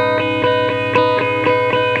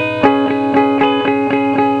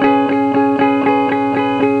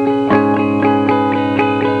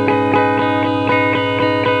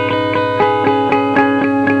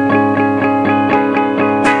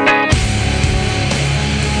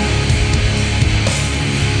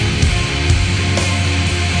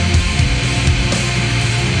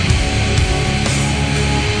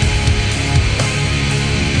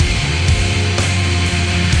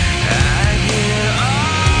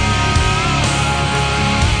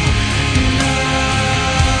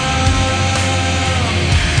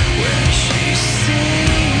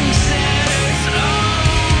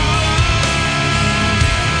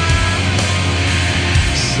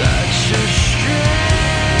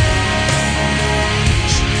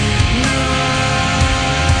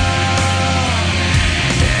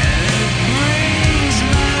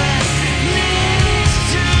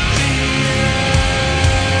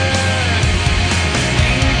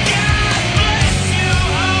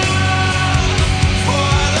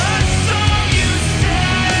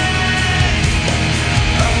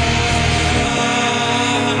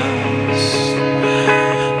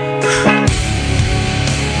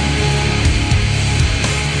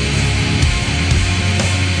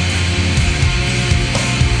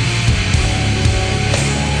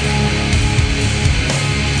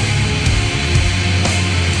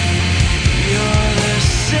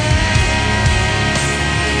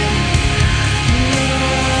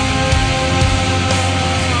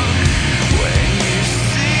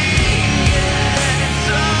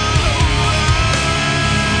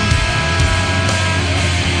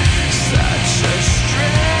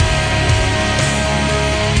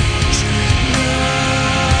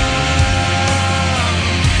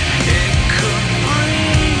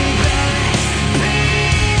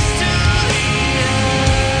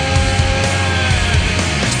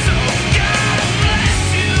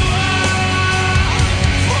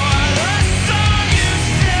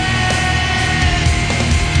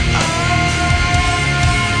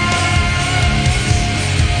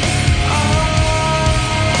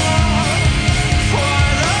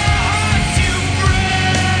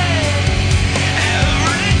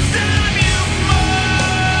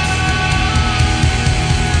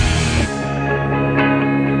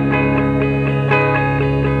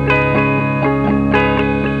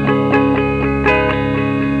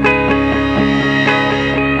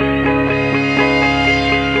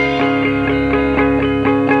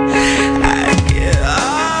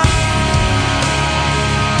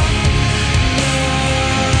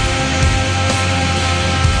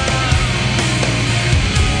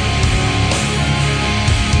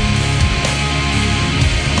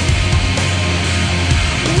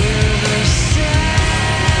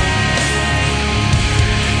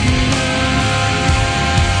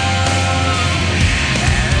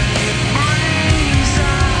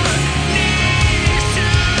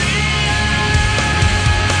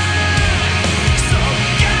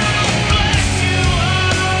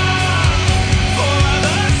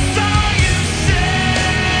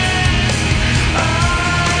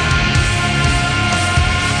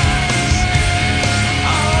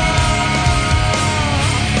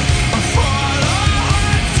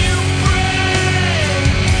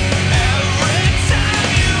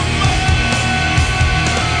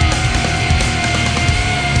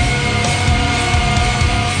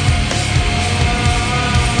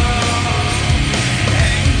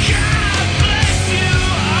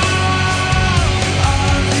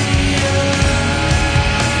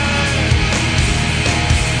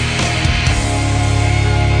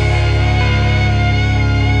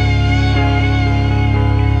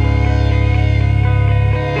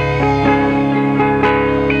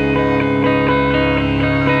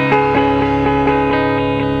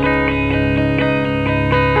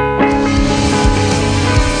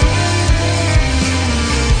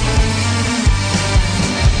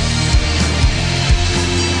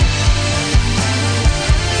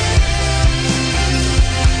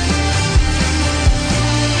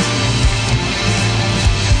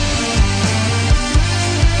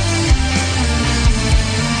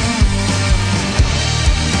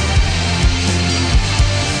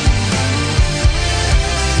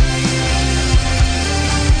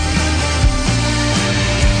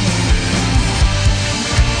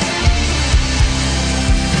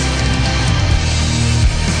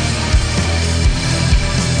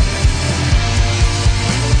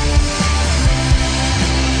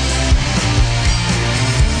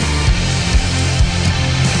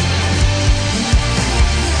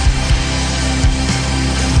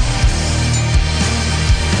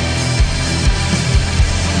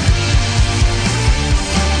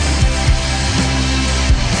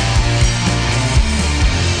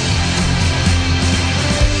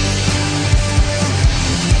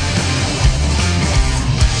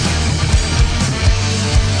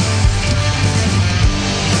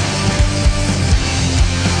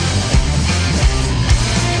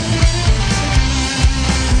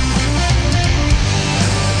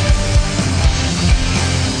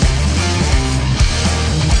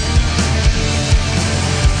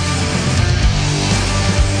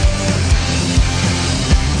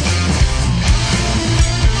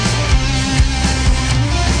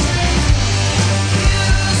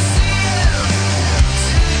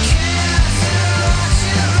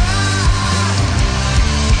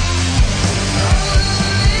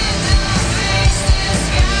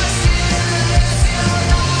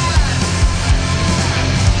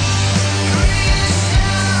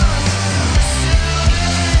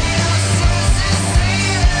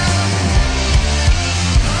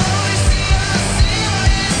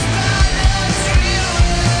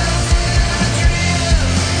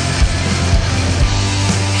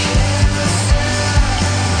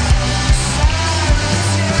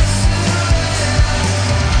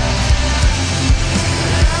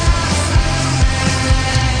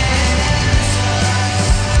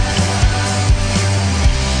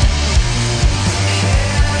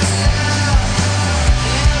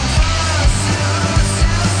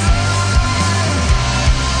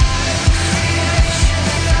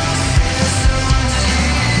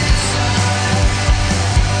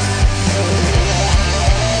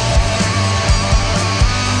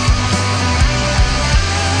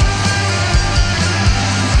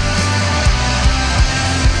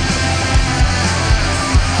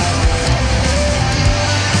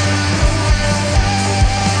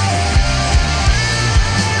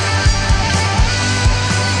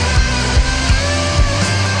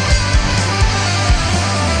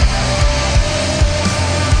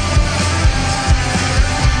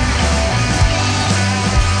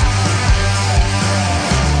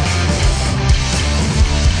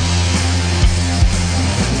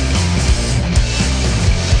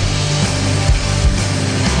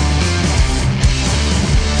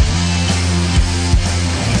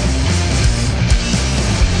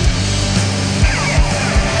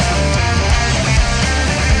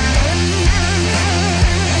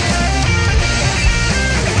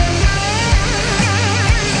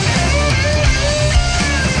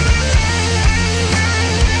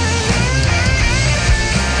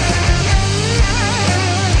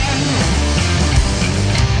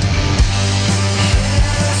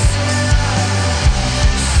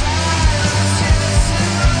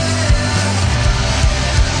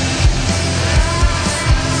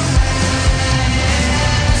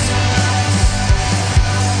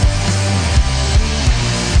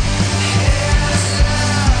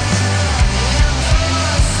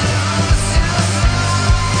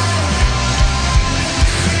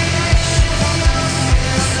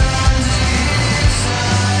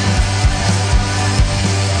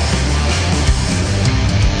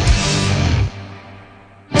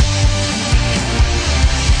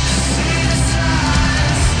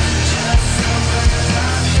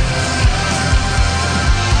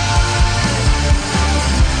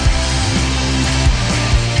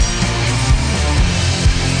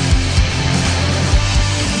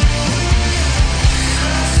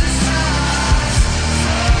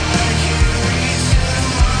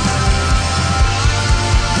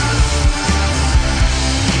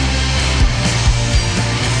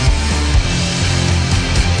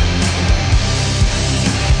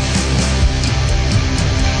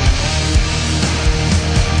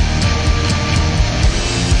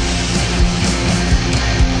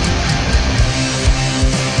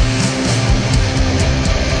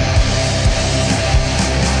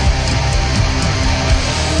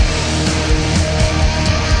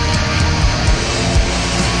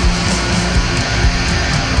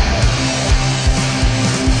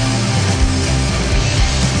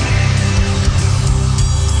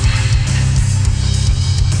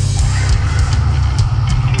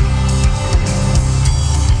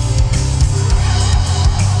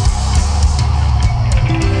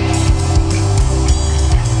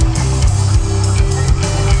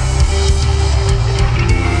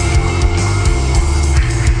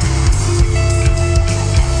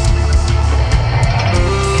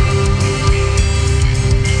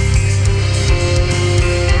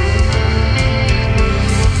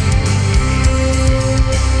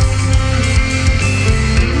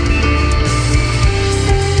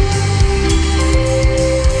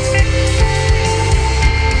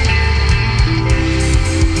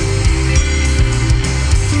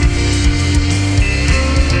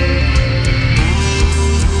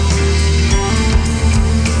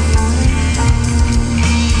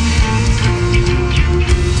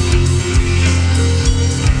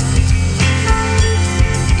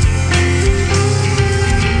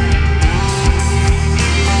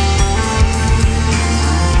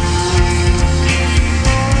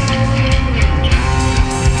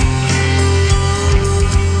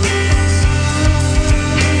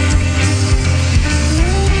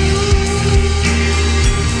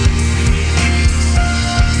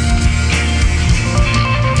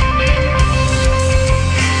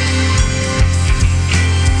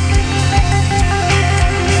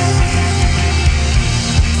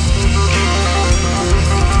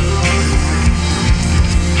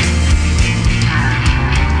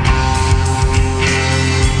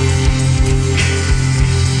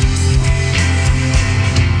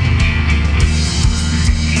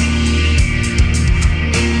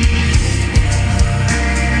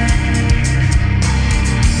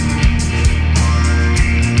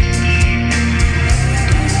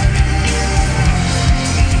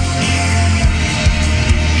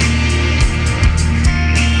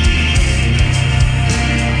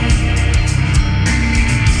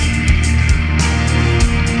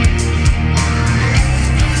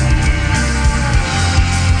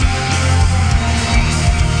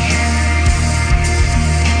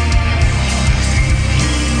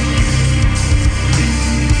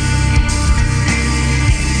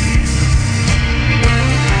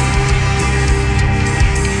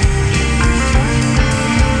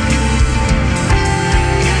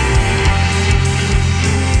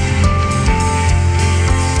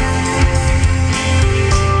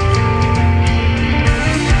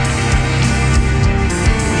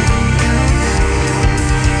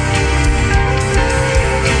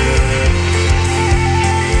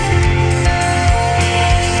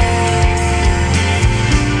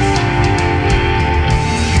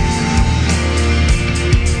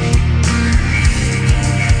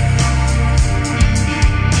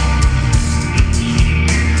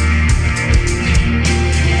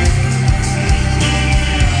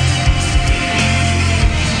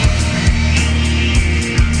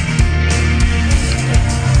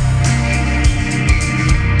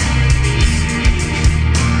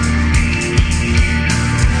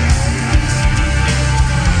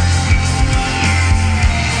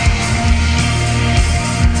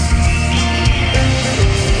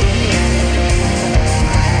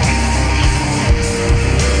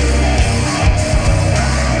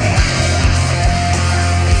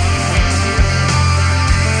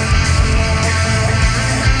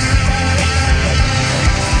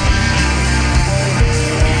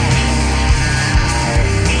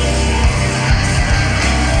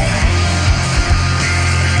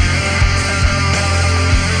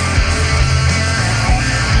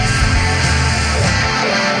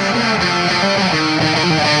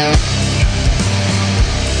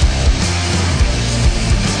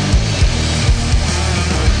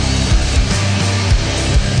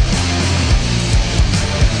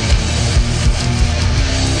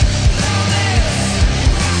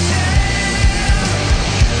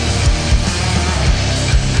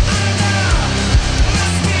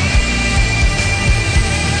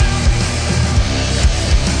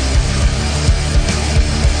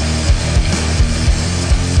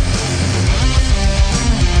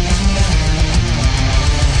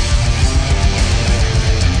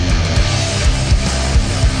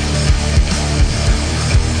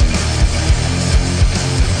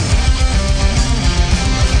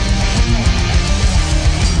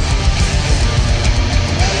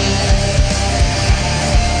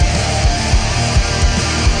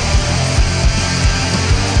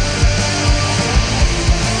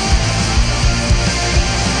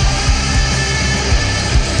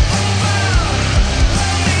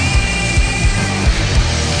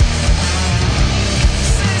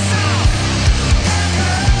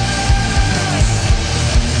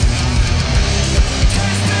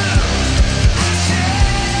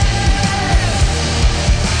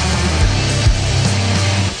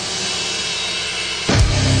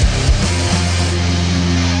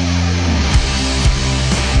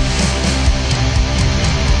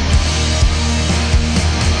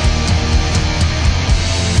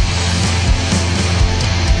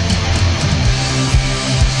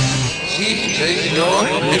take off,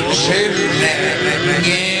 if shape again,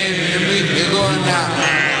 we're going down.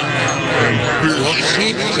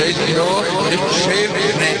 Sheep take off, if shape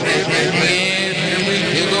again,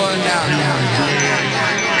 we're going down.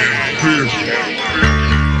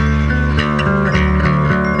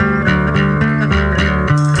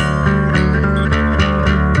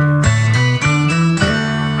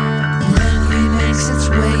 Mercury makes its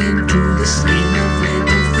way into the skin of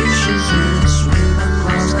little fishes who swim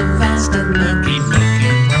across the vast and murky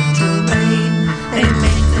terrain. They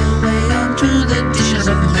make their way onto the dishes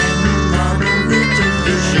of men who are the little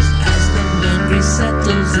fishes as the mercury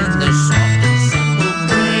settles in their soft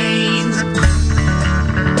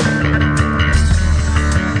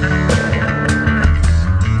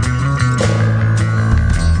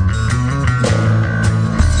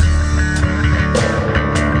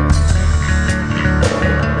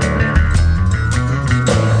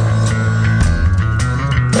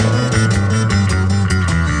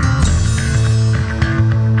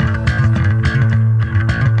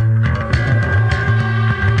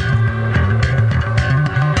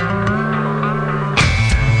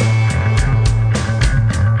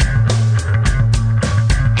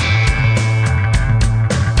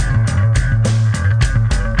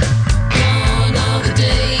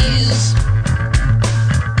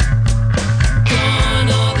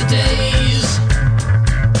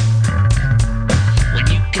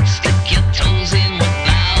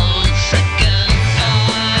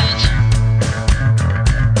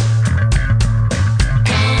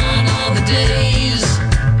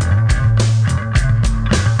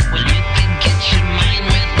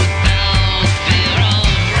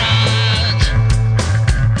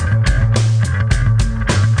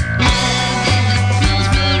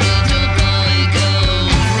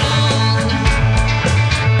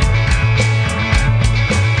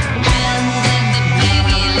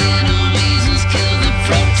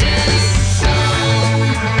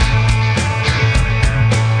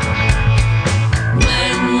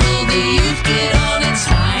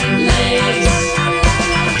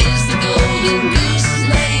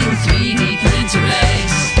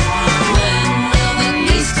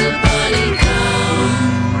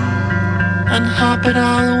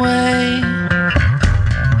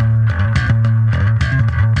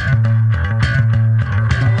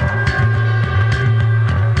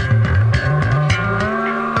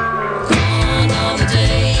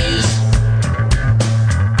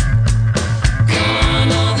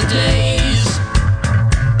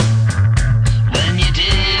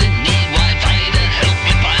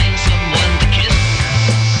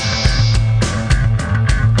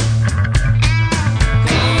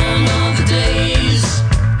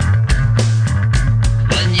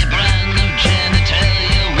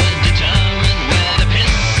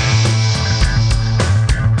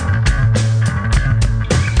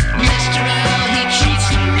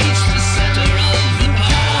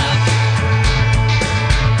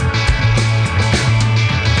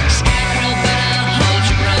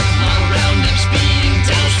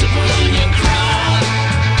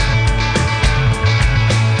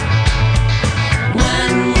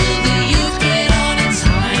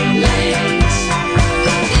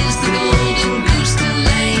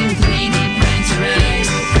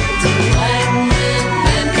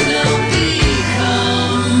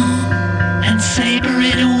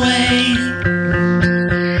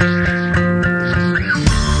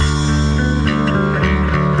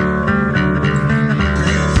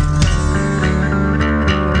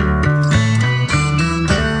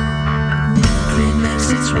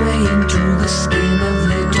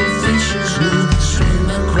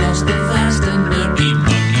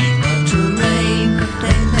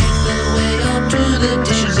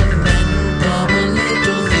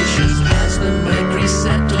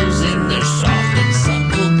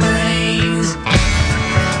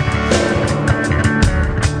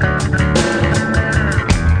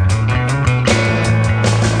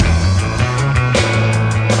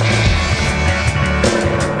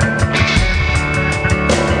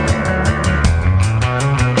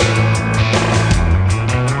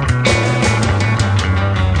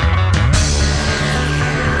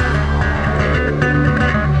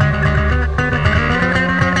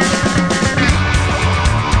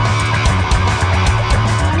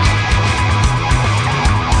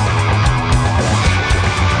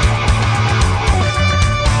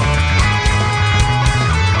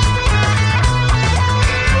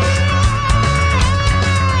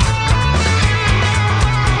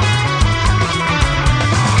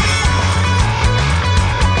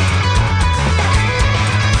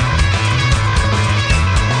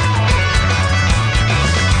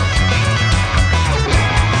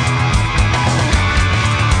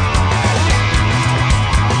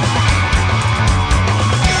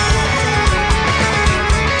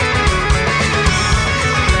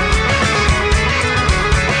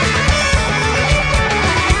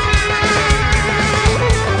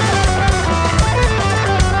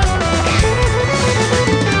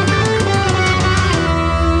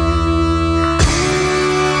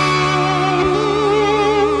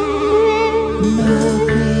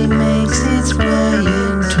slowly makes its way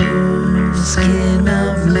into the skin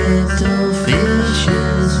of little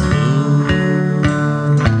fishes.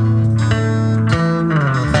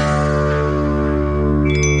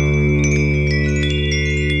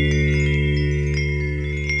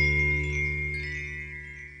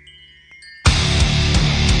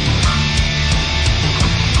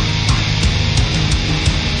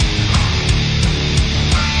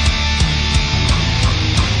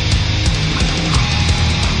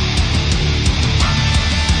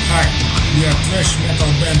 We are thrash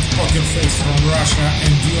metal band Poker Face from Russia,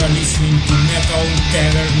 and you are listening to Metal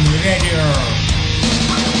Tavern Radio.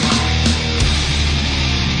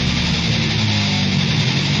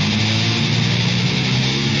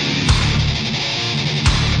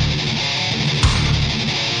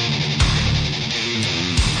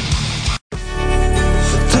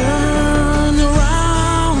 Turn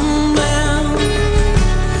around, man.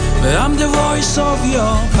 I'm the voice of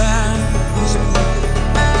your past,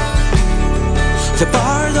 the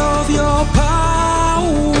part of your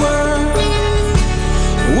power,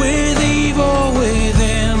 with evil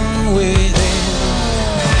within, within.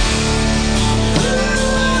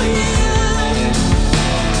 Ooh, yeah.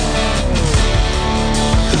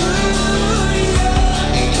 Ooh, yeah.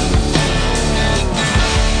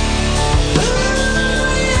 Ooh, yeah.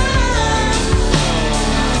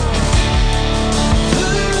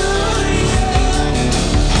 Ooh, yeah.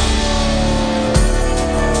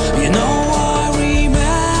 You know,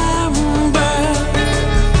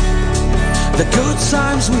 the good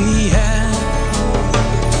times we had.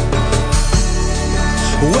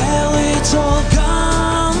 Well, it's all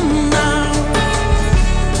gone now.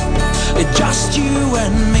 It's just you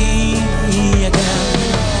and me again.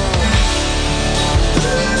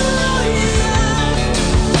 Ooh, yeah.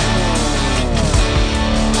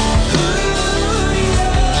 Ooh,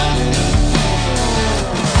 yeah.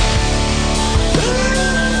 Ooh,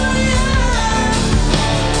 yeah.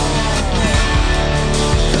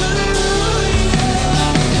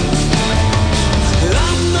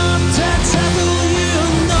 I'm not that devil, you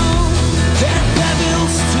know. That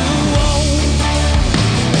devil's too old.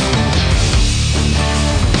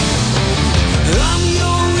 I'm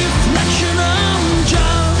your reflection, I'm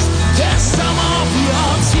just the sum of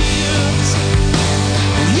your tears.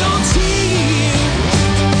 Your tears.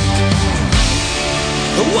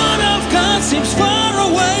 What I've got seems far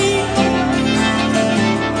away,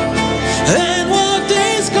 and what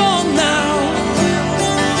is gone now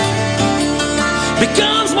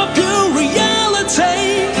becomes my pure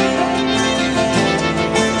reality,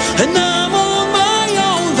 and I'm on my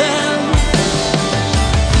own then.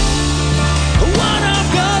 What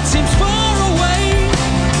I've got seems far away,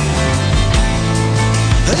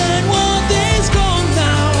 and what is gone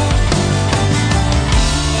now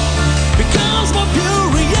becomes my pure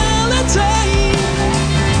reality,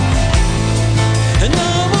 and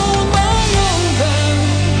I'm on my own then.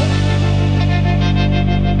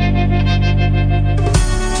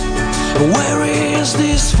 Where is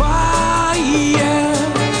this fire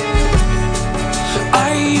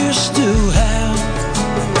I used to have?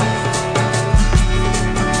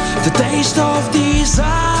 The taste of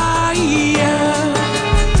desire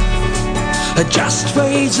just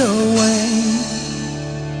fades away.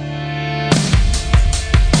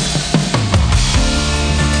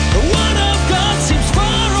 What I've got seems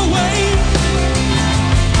far away,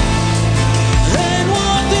 and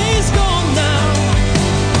what is gone now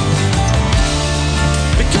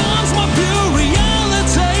becomes my pure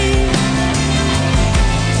reality.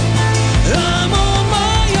 I'm on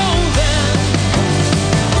my own then.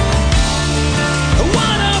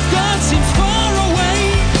 What I've got seems far away,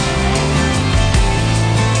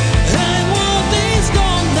 and what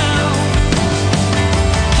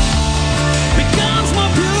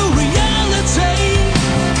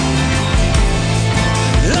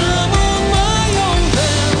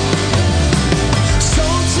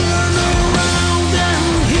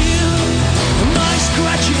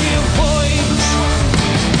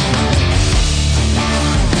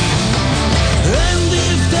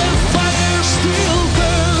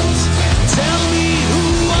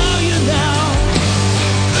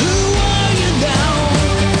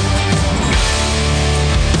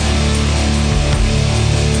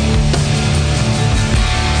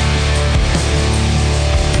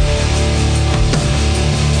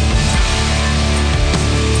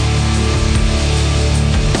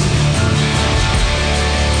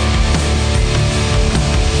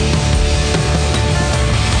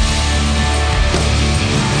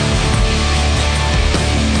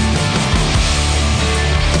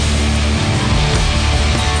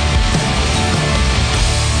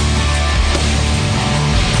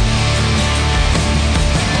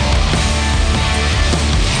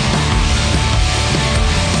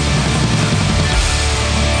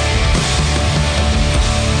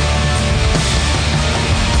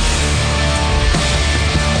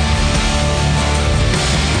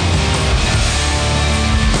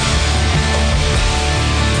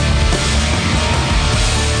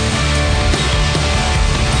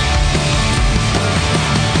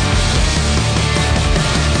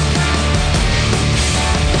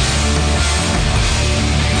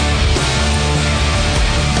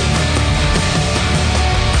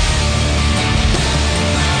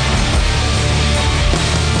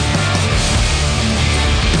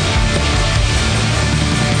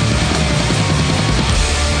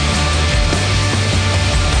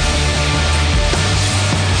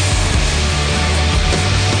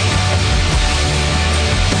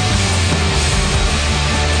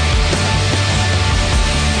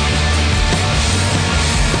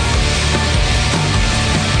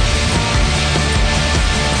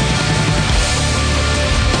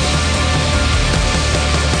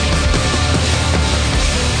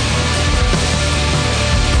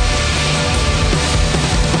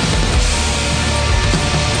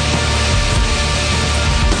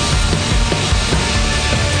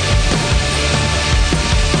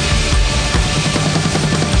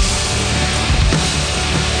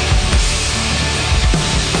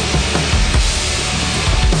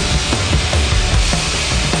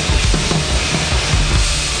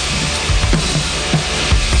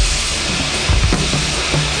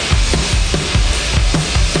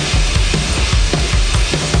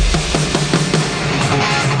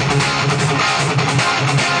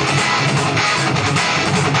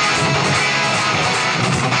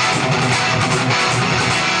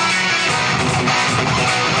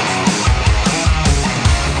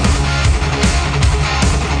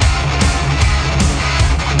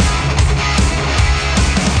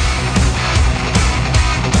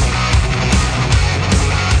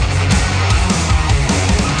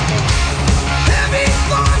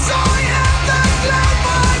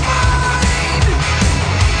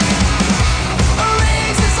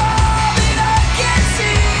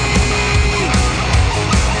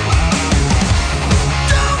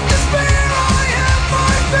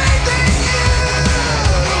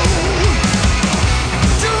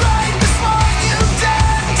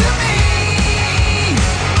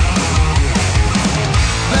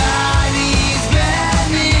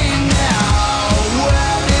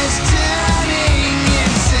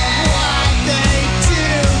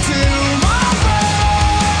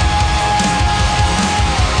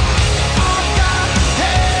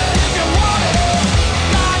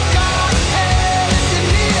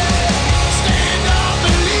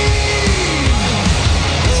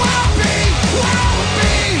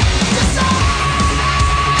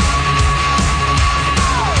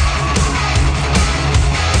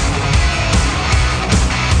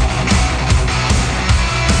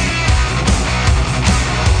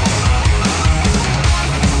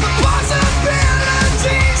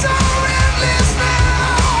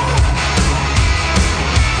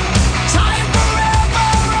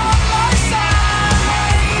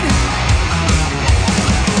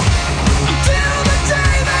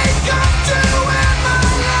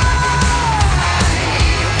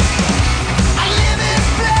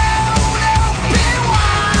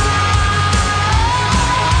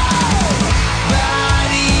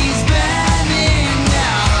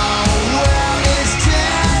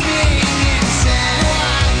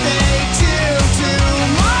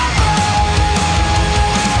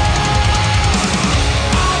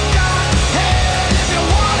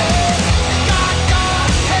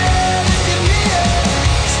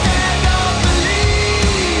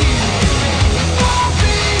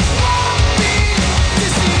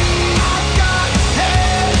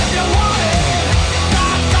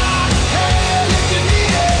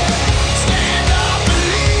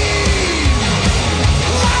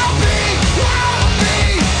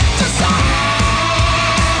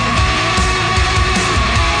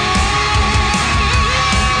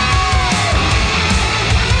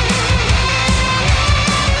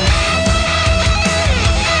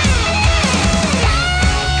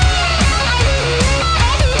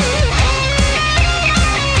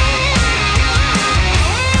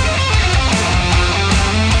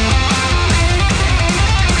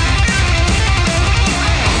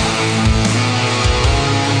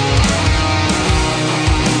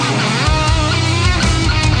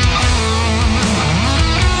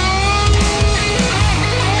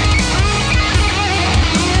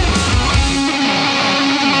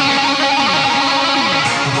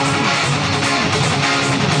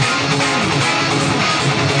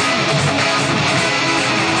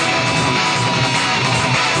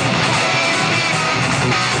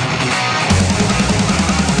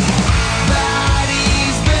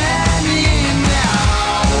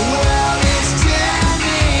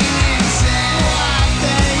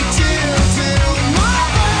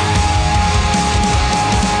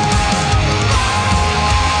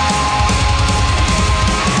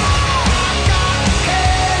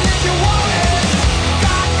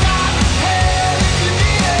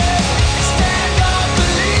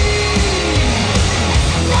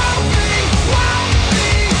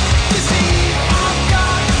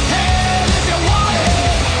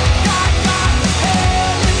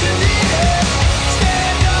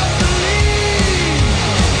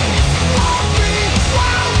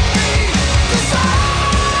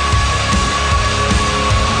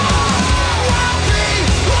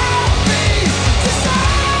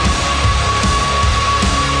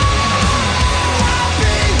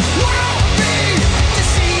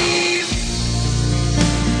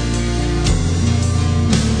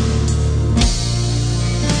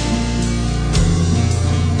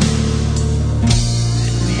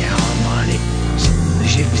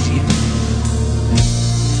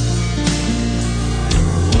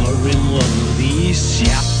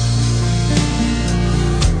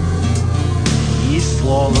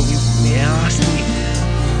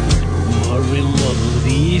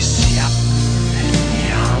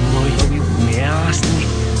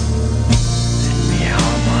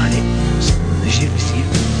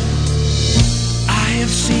have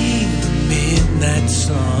seen the midnight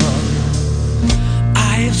sun.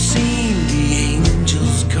 I have seen the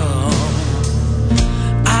angels come.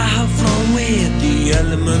 I have flown with the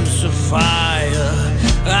elements of fire.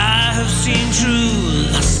 I have seen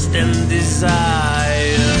true lust and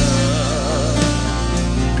desire.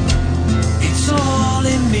 It's all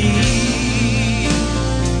in me.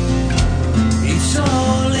 It's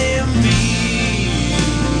all in me.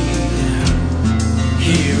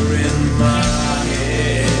 Here in my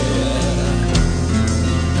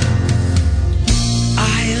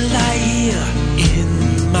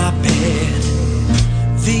my bed.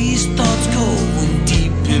 These thoughts going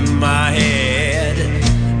deep in my head.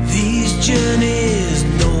 These journeys,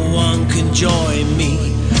 no one can join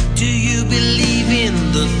me. Do you believe in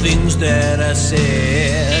the things that I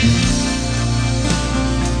said?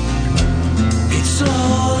 It's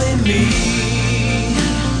all in me.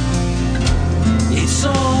 It's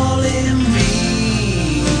all in me.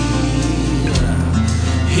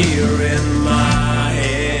 Here in my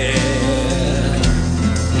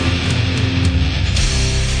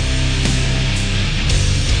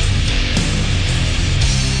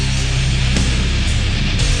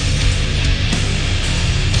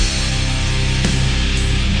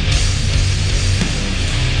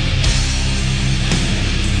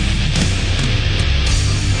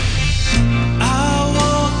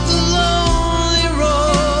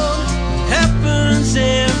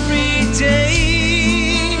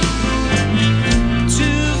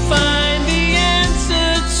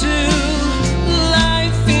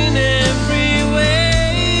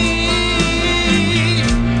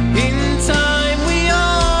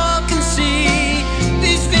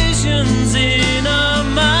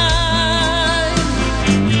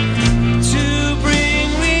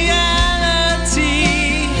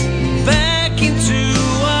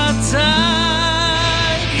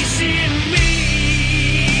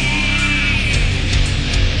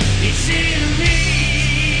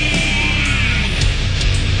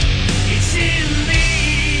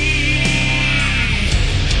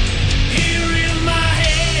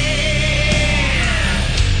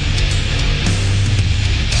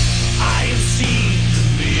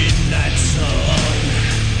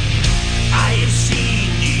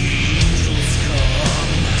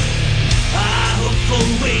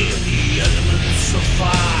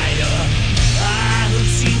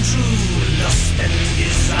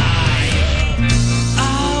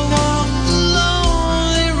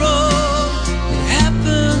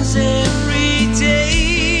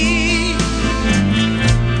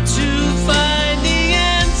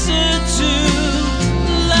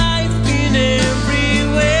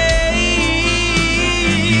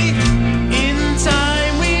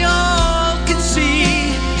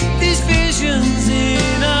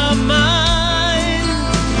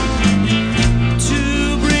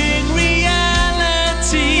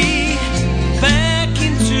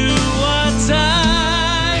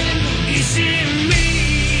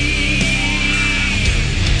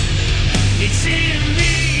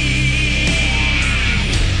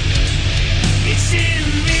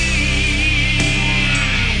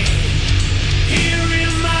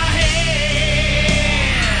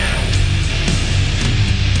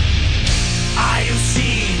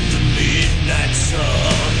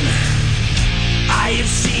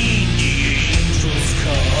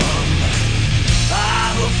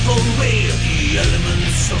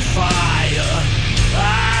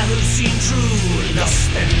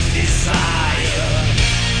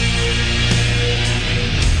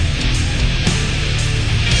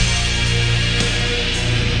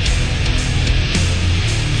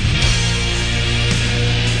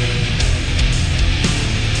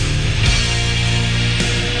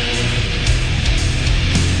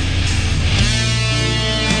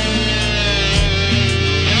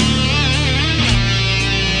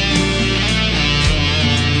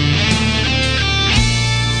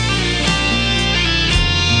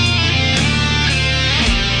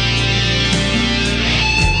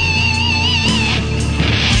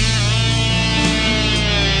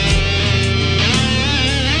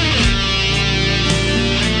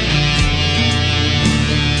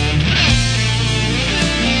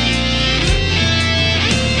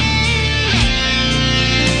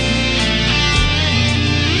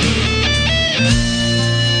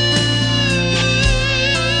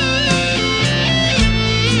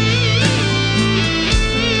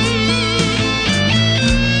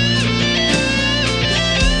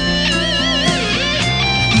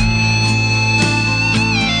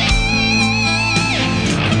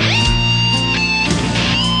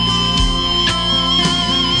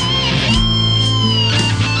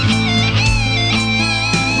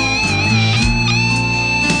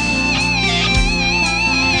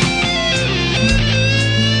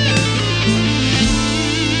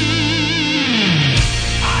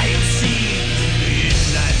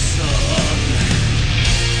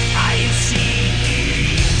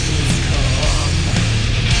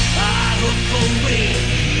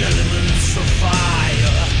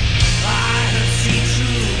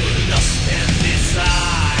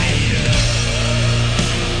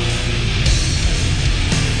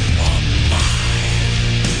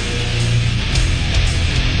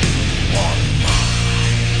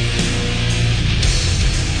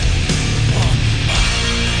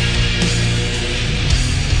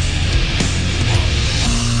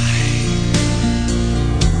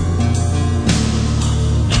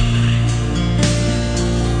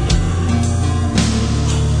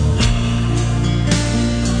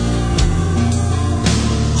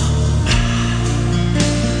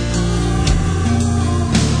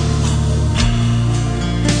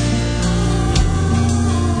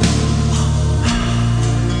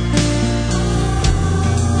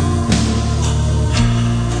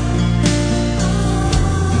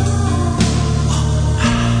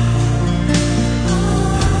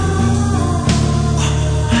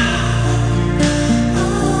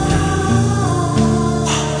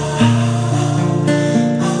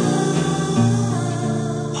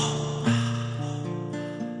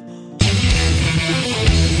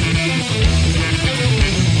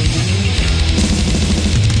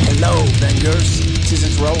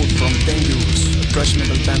from Dangerous, a thrash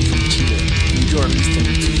metal band from Chile, and you are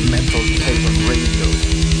listening to Metal Tavern Radio.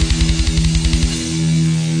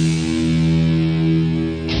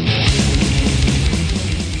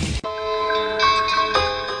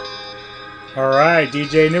 Alright,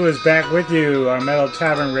 DJ New is back with you on Metal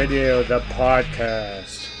Tavern Radio, the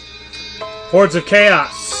podcast. Hordes of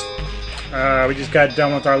Chaos. We just got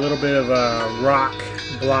done with our little bit of a rock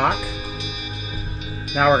block.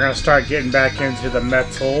 Now we're going to start getting back into the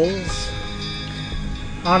metals.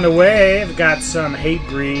 On the way, I've got some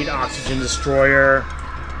Hatebreed, Oxygen Destroyer.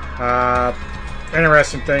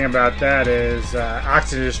 Interesting thing about that is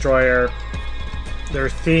Oxygen Destroyer, their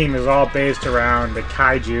theme is all based around the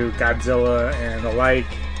kaiju, Godzilla, and the like.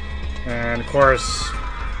 And of course,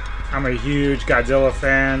 I'm a huge Godzilla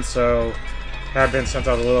fan, so have been since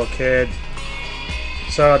I was a little kid.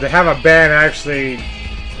 So to have a band actually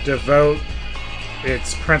devote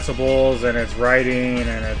its principles and its writing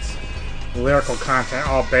and its lyrical content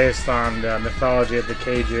all based on the mythology of the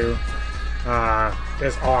kaiju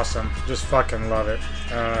is awesome. Just fucking love it.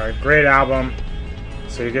 Great album.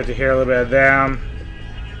 So you get to hear a little bit of them.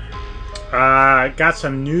 Got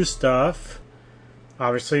some new stuff,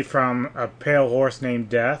 obviously from a pale horse named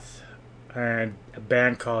Death and a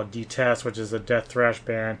band called Detest, which is a death thrash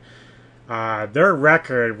band. Their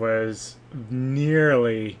record was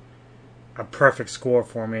nearly a perfect score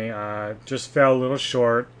for me. Just fell a little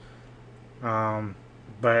short,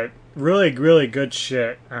 but really, really good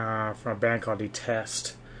shit from a band called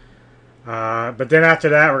Detest. But then after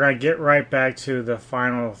that, we're going to get right back to the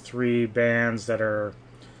final three bands that are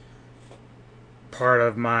part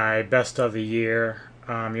of my best of the year.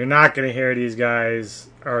 You're not going to hear these guys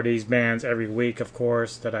or these bands every week, of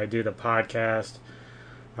course, that I do the podcast.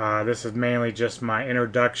 This is mainly just my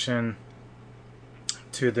introduction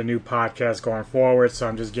to the new podcast going forward, so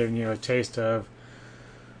I'm just giving you a taste of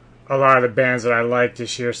a lot of the bands that I like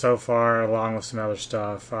this year so far, along with some other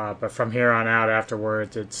stuff. But from here on out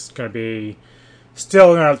afterwards, it's going to be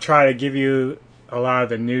still going to try to give you a lot of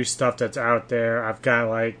the new stuff that's out there. I've got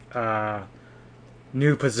like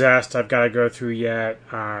New Possessed I've got to go through yet.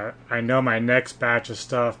 I know my next batch of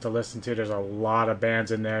stuff to listen to, there's a lot of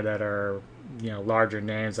bands in there that are, larger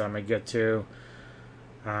names that I'm going to get to.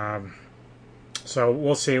 So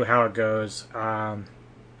we'll see how it goes.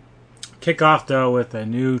 Kick off, though, with a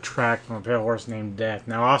new track from a pale horse named Death.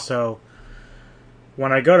 Now, also,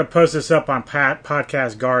 when I go to post this up on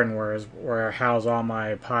Podcast Garden, where I house all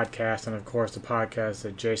my podcasts, and, of course, the podcasts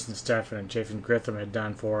that Jason Steffen and Jason Gritham had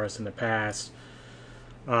done for us in the past,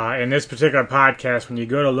 in this particular podcast, when you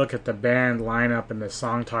go to look at the band lineup and the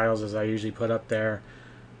song titles, as I usually put up there,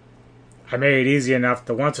 I made it easy enough.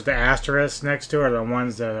 The ones with the asterisk next to it are the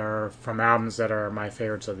ones that are from albums that are my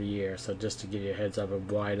favorites of the year. So just to give you a heads up of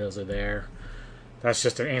why those are there. That's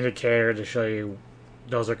just an indicator to show you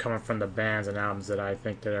those are coming from the bands and albums that I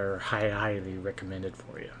think that are highly recommended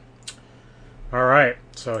for you. Alright,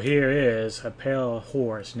 so here is a pale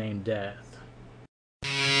horse named Death.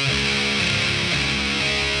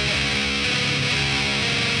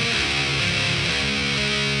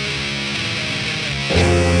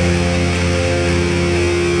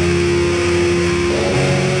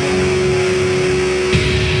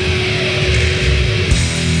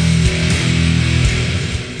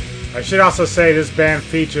 I should also say this band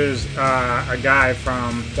features a guy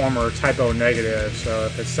from former Typo Negative, so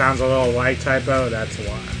if it sounds a little like Typo, that's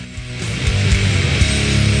why.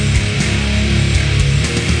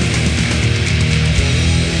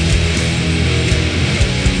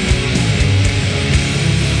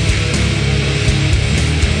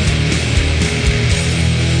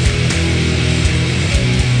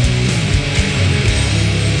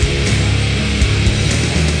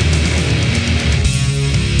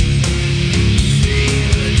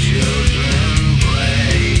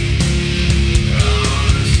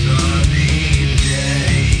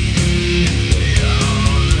 Day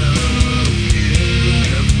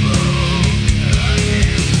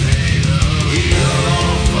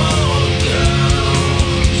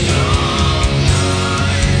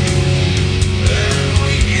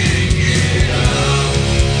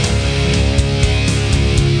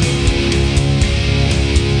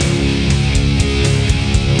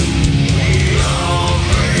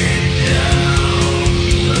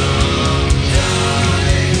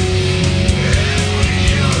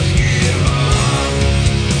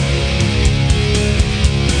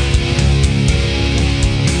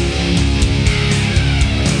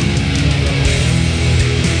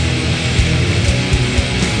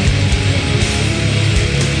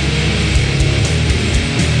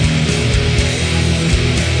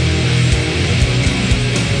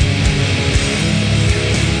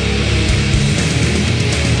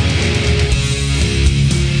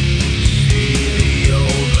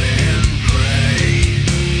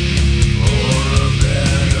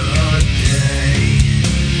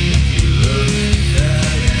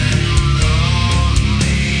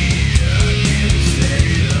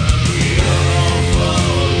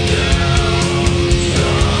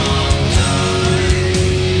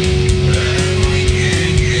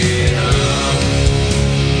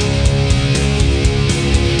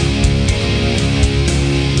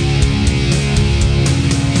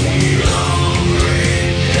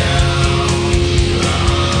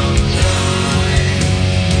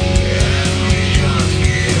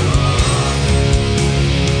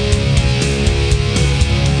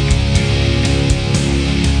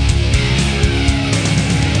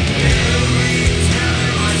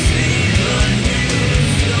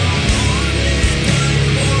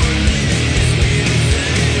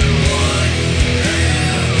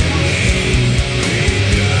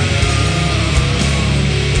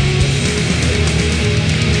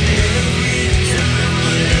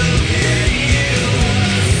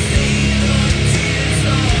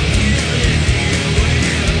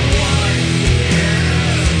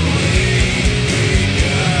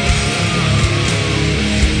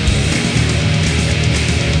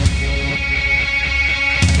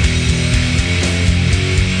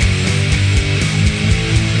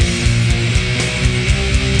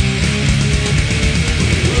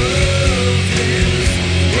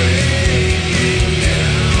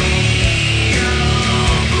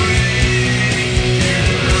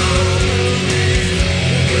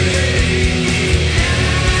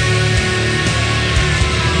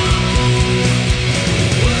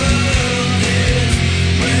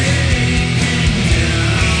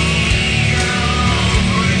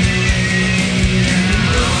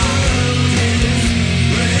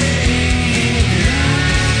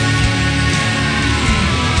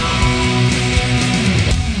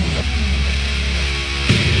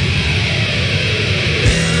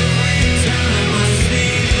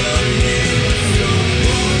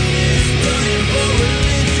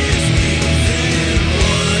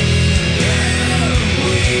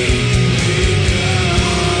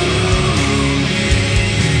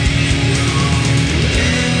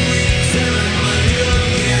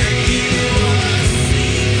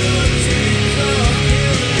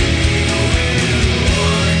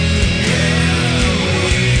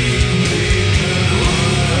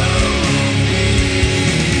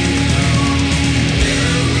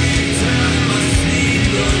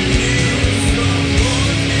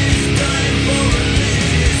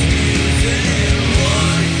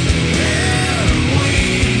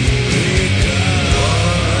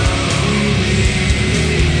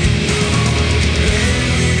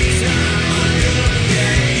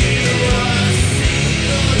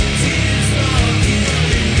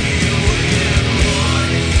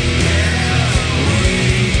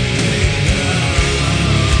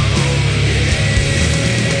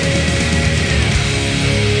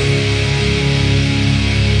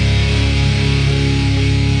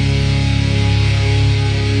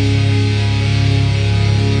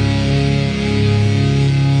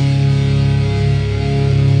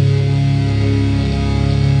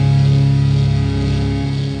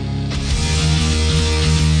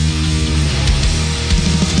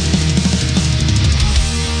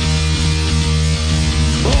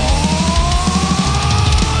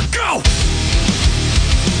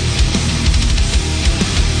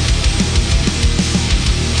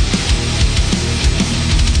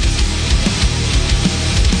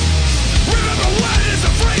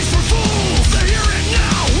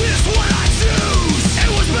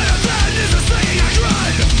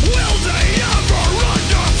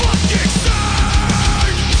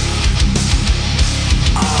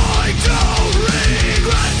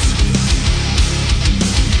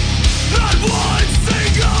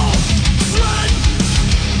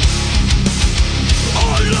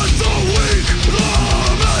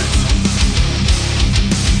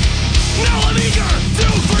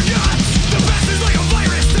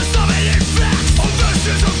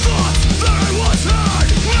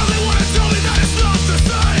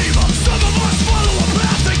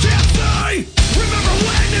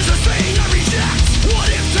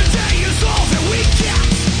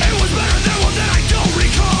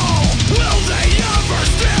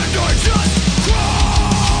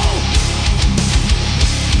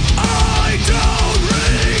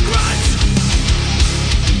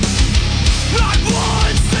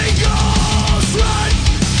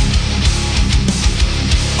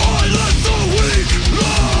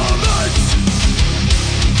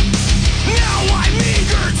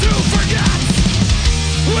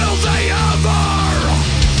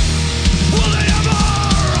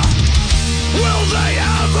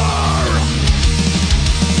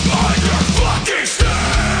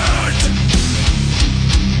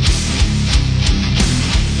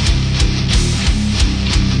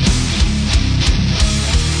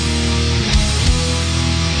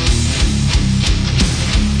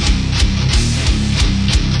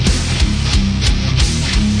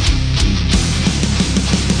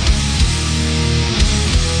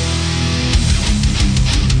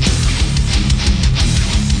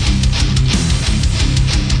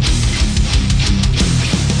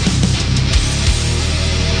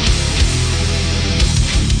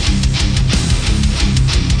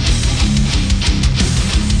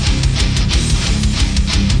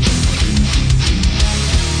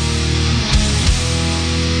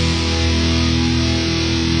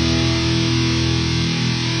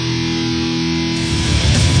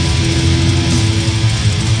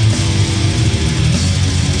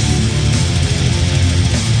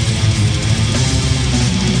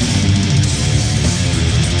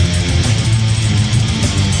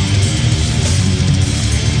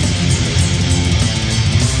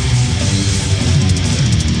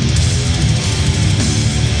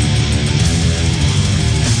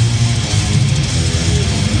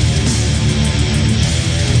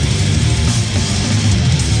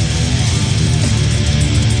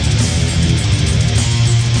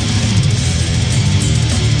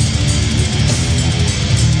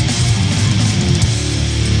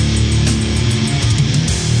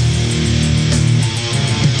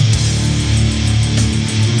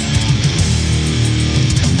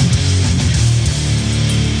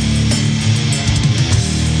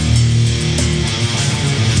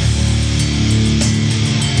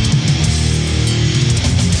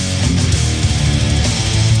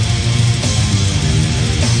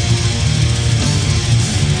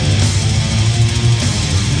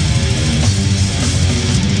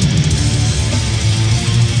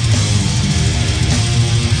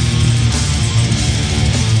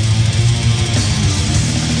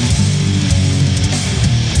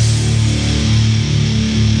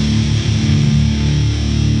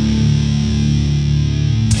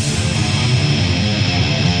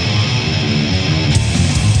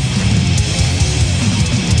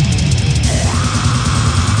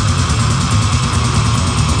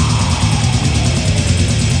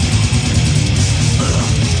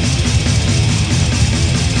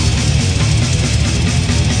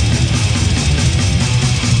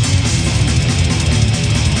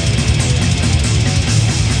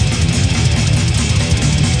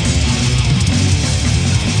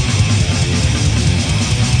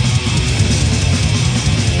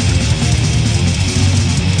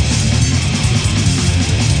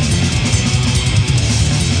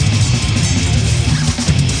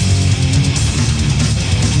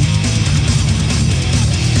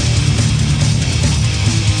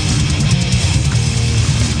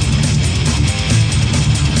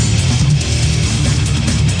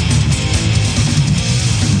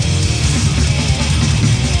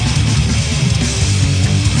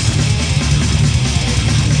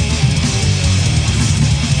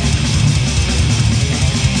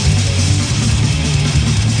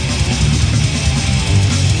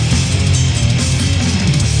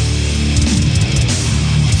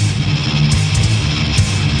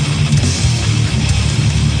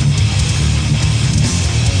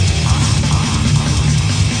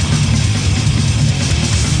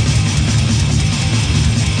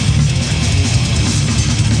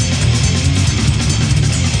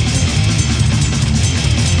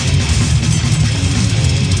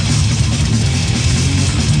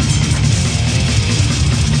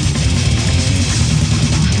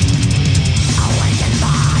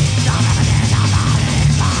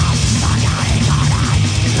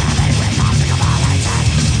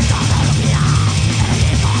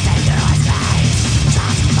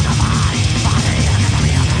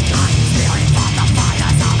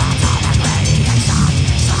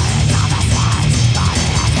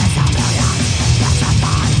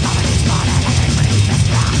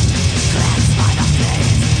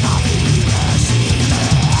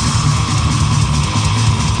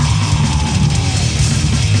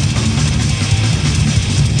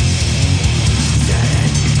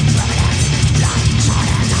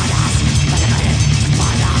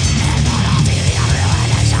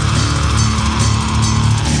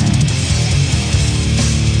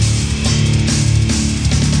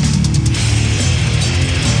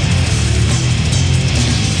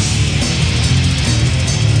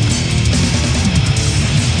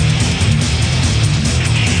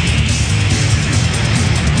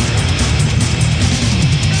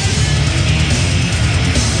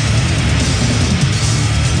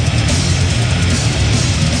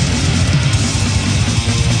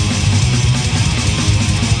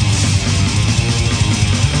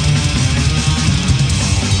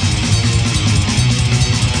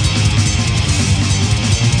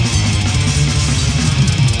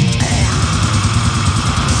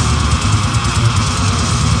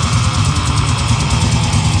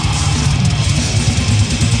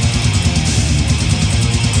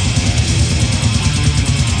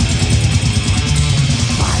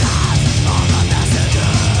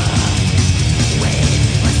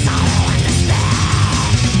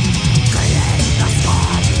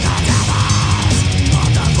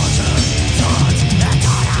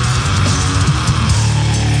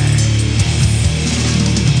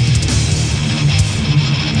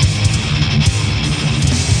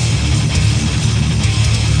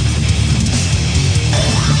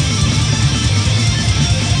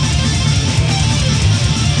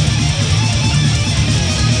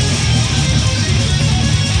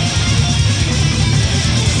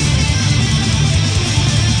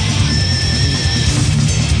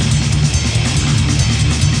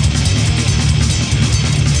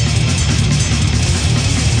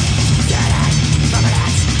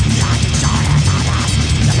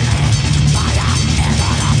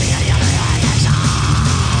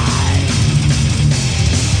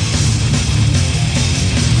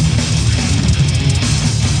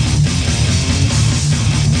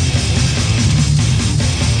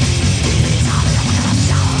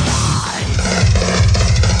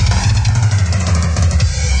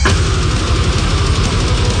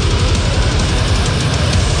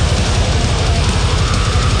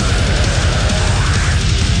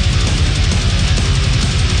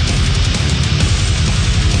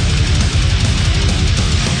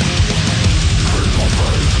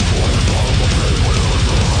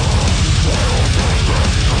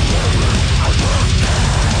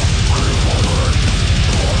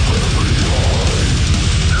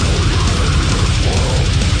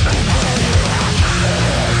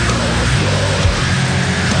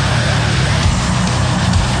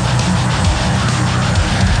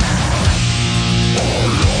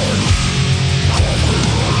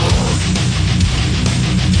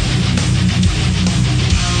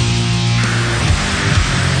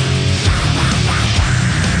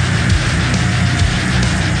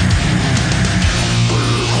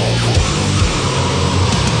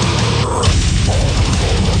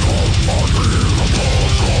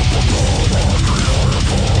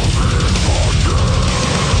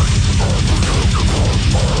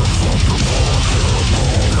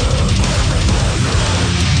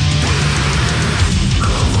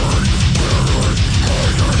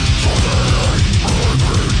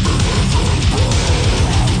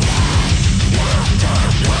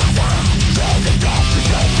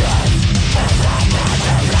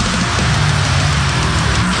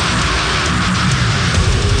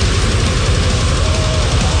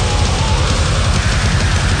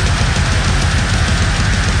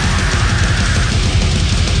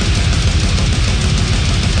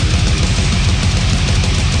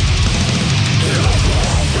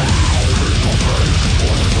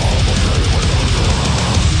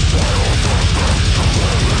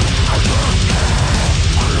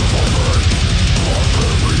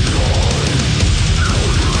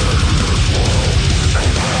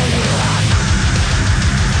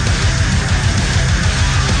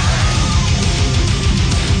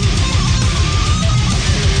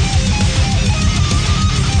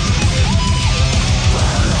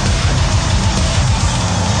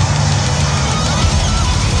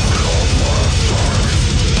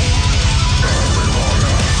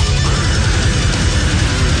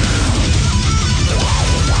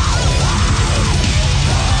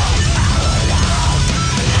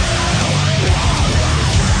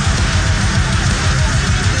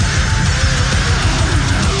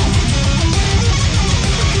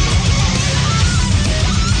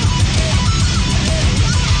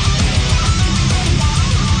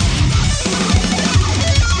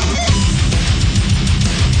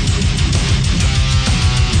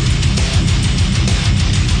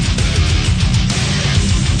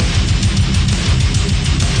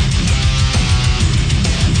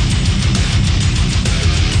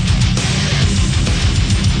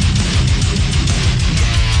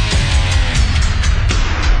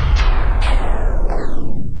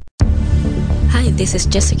this is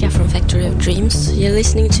Jessica from Factory of Dreams. You're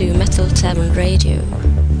listening to Metal Tavern Radio.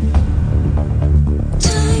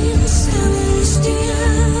 Time stands still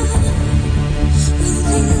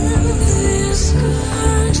within this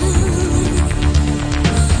garden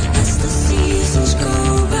as the seasons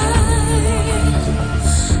go by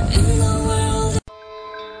in the world.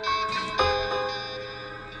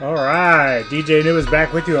 Alright, DJ Anubis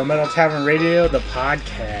back with you on Metal Tavern Radio, the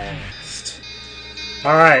podcast.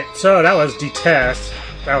 Alright, so that was Detest.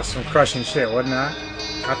 That was some crushing shit, wasn't it?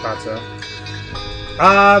 I thought so.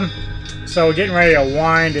 So we're getting ready to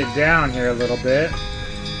wind it down here a little bit.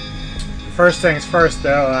 First things first,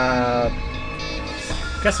 though,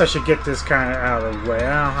 guess I should get this kind of out of the way.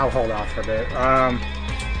 I'll hold off for a bit.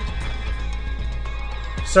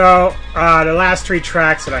 So, the last 3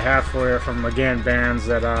 tracks that I have for you are from, again, bands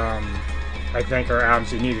that I think are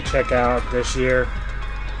albums you need to check out this year.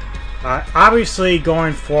 Obviously,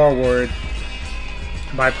 going forward,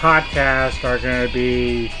 my podcasts are going to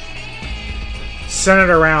be centered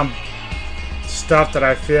around stuff that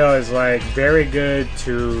I feel is like very good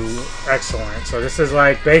to excellent. So this is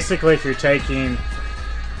like basically if you're taking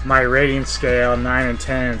my rating scale 9 and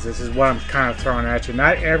 10s, this is what I'm kind of throwing at you.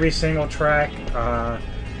 Not every single track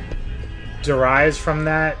derives from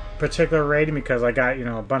that particular rating, because I got,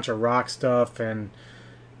 a bunch of rock stuff and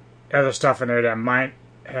other stuff in there that might,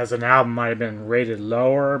 as an album, might have been rated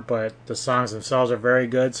lower, but the songs themselves are very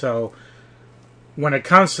good. So when it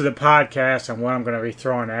comes to the podcast and what I'm going to be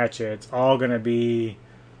throwing at you, it's all going to be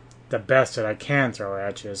the best that I can throw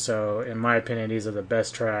at you. So in my opinion, these are the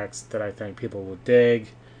best tracks that I think people will dig.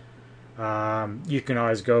 You can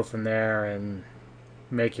always go from there and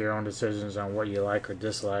make your own decisions on what you like or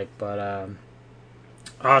dislike. But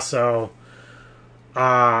also,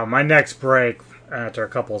 my next break, after a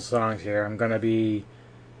couple of songs here, I'm going to be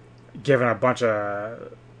giving a bunch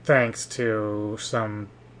of thanks to some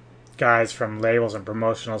guys from labels and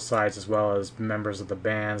promotional sites, as well as members of the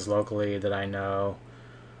bands locally that I know,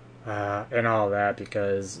 and all that,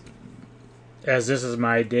 because as this is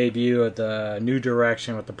my debut at the new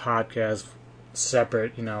direction with the podcast,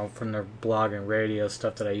 separate, from the blog and radio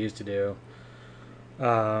stuff that I used to do,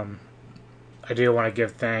 I do want to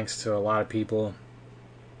give thanks to a lot of people.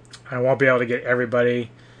 I won't be able to get everybody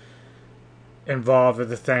involved with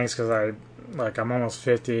the things because I'm almost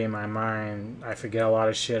 50 in my mind. I forget a lot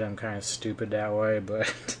of shit. I'm kind of stupid that way,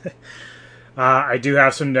 but I do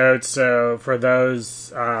have some notes. So for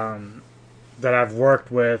those that I've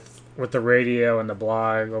worked with the radio and the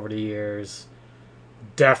blog over the years,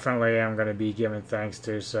 definitely I'm going to be giving thanks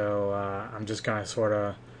to. So I'm just going to sort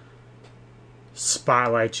of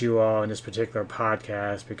spotlight you all in this particular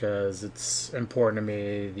podcast because it's important to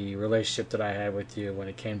me, the relationship that I had with you when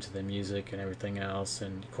it came to the music and everything else.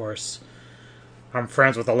 And of course, I'm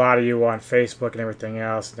friends with a lot of you on Facebook and everything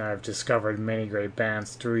else, and I've discovered many great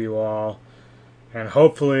bands through you all. And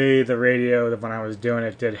hopefully the radio, that when I was doing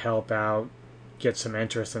it, did help out, get some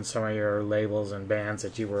interest in some of your labels and bands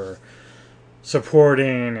that you were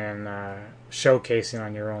supporting and showcasing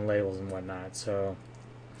on your own labels and whatnot. So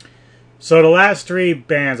the last 3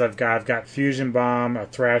 bands I've got Fusion Bomb, a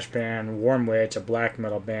thrash band, Warm Witch, a black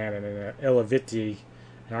metal band, and an Ilaviti.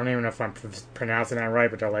 I don't even know if I'm pronouncing that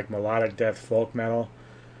right, but they're like melodic death folk metal.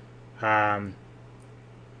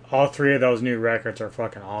 All 3 of those new records are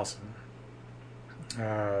fucking awesome.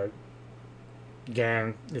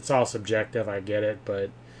 Again, it's all subjective, I get it,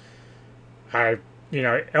 but when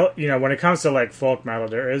it comes to like folk metal,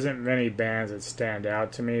 there isn't many bands that stand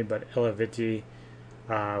out to me, but Ilaviti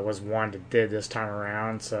was one that did this time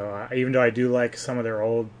around. So even though I do like some of their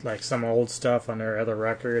old stuff on their other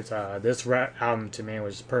records, this album to me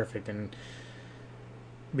was perfect. And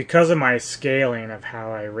because of my scaling of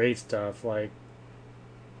how I rate stuff, like,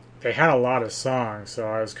 they had a lot of songs, so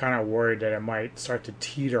I was kind of worried that it might start to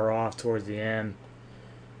teeter off towards the end.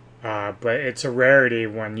 But it's a rarity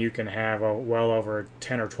when you can have well over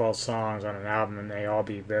 10 or 12 songs on an album and they all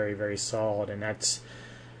be very, very solid. And that's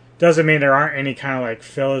doesn't mean there aren't any kind of like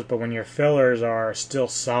fillers, but when your fillers are still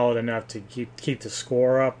solid enough to keep the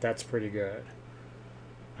score up, that's pretty good.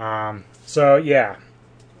 So yeah.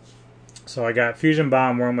 So I got Fusion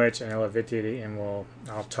Bomb, Worm Witch, and Ilaviti, and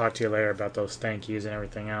I'll talk to you later about those thank yous and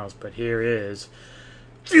everything else. But here is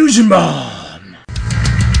Fusion Bomb.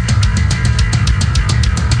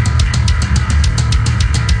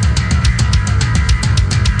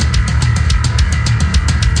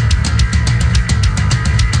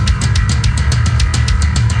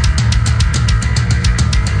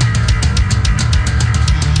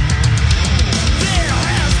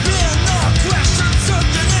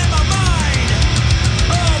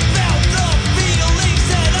 About the feelings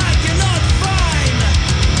that I cannot find.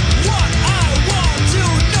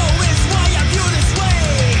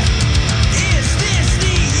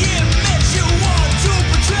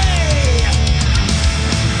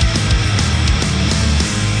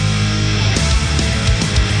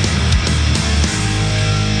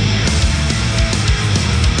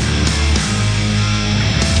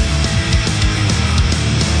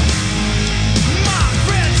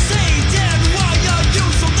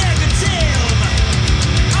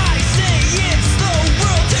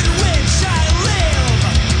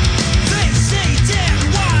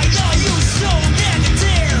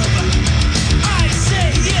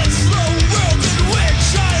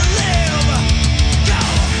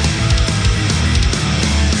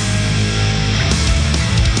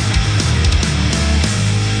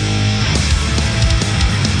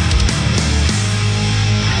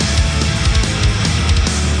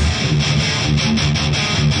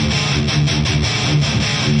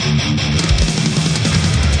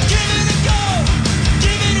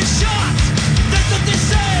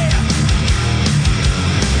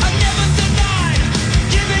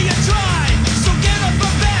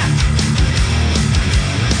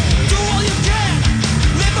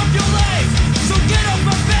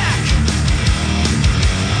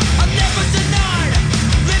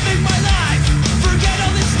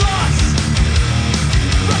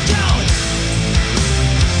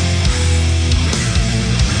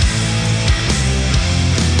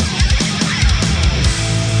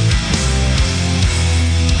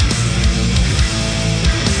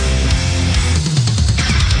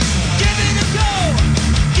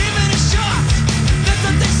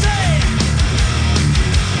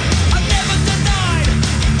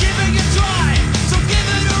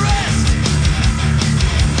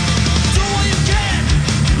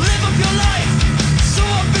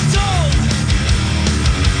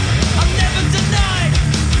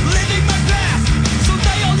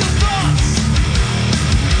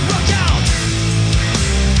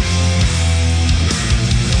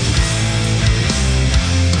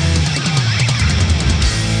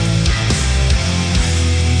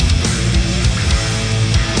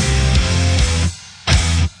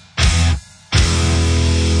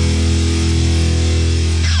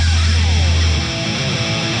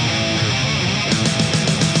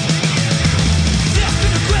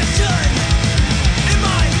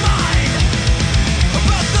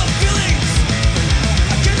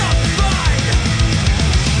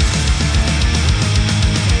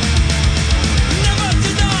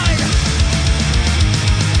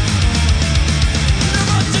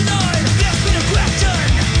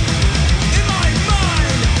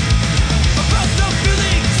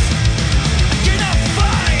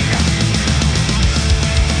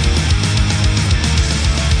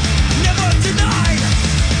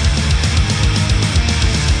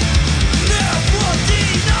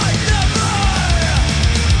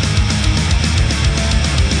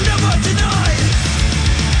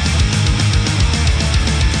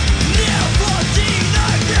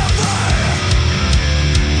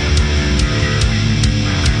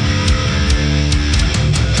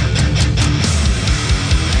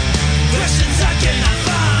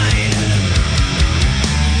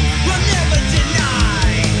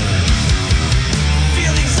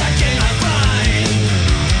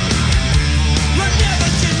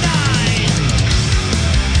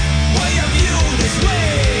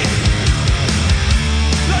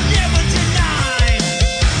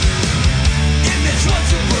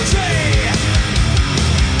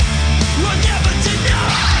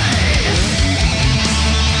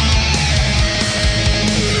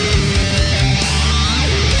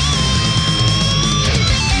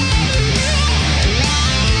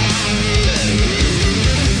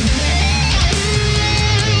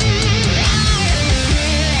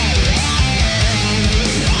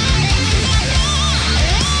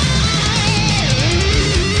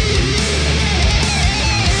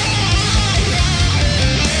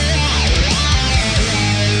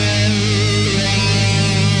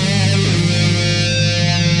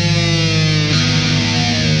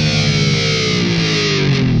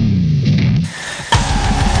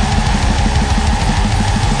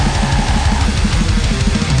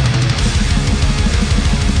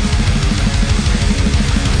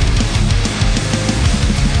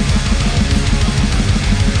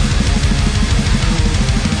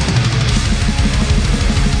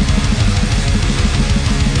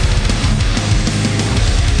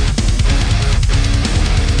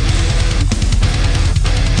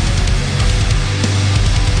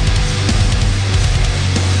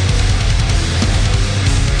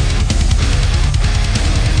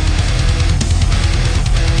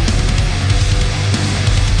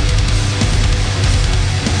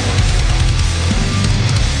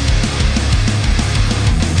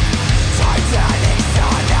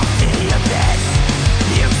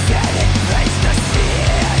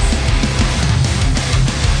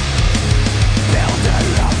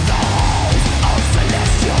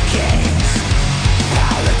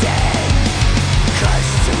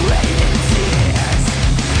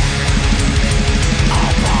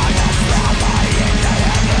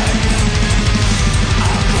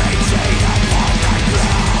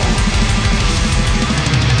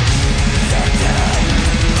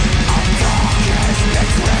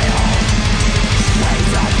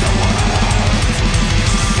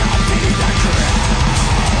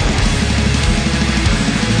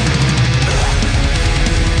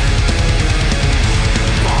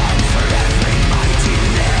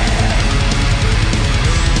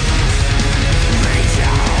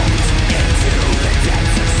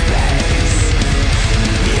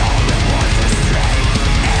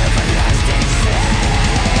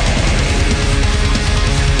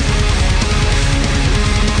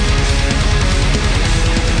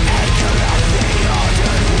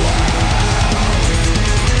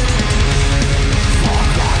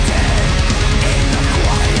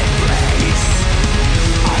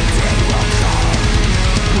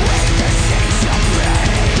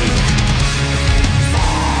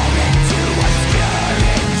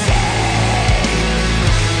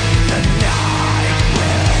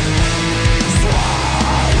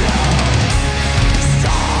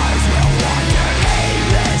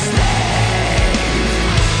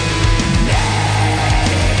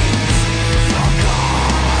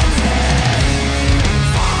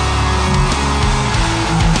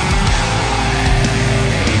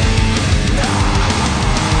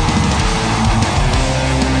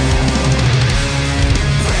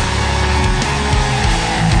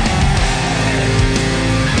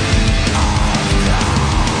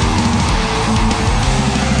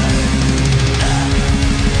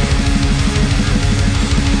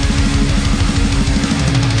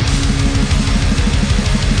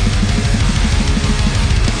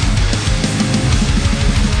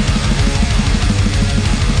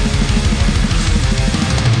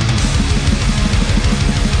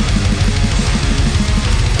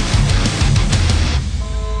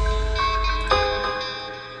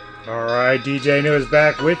 Alright, DJ News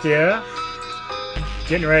back with you.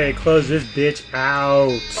 Getting ready to close this bitch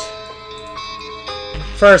out.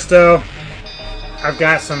 First, though, I've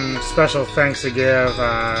got some special thanks to give.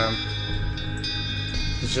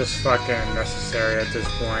 It's just fucking necessary at this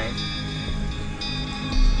point.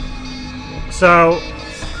 So,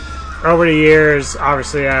 over the years,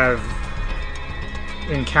 obviously I've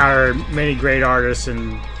encountered many great artists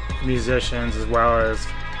and musicians, as well as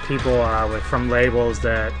people from labels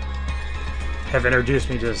that have introduced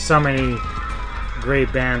me to so many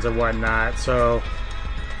great bands and whatnot. So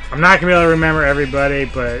I'm not going to be able to remember everybody,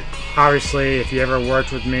 but obviously if you ever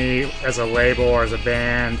worked with me as a label or as a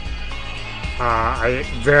band, I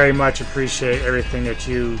very much appreciate everything that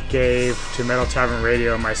you gave to Metal Tavern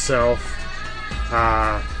Radio and myself.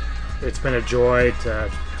 It's been a joy to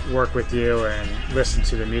work with you and listen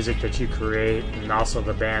to the music that you create and also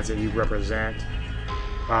the bands that you represent.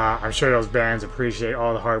 I'm sure those bands appreciate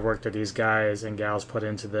all the hard work that these guys and gals put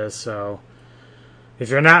into this. So if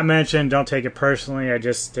you're not mentioned, don't take it personally.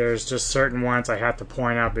 There's just certain ones I have to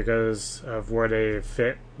point out because of where they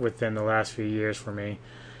fit within the last few years for me.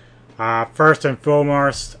 First and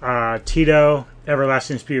foremost, Tito,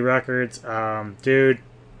 Everlasting Speed Records. Dude,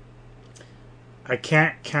 I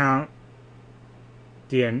can't count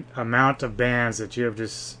the amount of bands that you have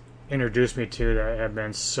just introduced me to that have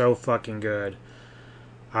been so fucking good.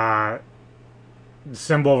 The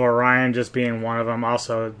Symbol of Orion just being one of them.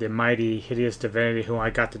 Also, the Mighty Hideous Divinity, who I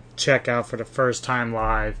got to check out for the first time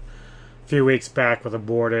live a few weeks back with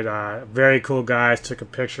Aborted. Very cool guys. Took a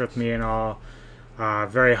picture with me and all.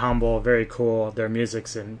 Very humble, very cool. Their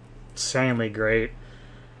music's insanely great.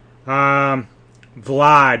 Vlad,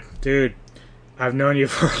 dude, I've known you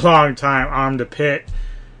for a long time. Arm the Pit.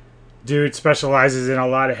 Dude specializes in a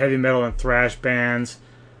lot of heavy metal and thrash bands.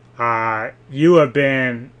 You have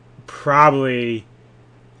been probably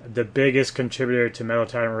the biggest contributor to Metal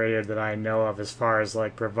Tavern Radio that I know of, as far as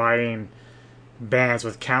like providing bands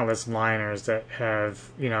with countless liners that have,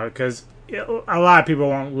 because a lot of people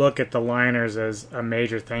won't look at the liners as a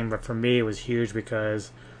major thing, but for me it was huge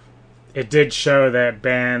because it did show that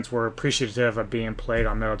bands were appreciative of being played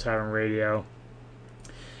on Metal Tavern Radio.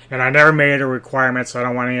 And I never made it a requirement, so I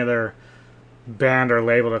don't want any other band or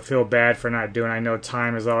label to feel bad for not doing it. I know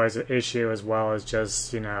time is always an issue, as well as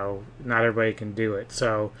just, not everybody can do it.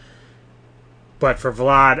 So, but for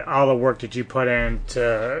Vlad, all the work that you put in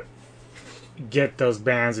to get those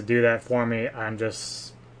bands to do that for me, I'm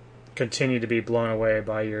just continue to be blown away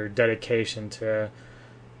by your dedication to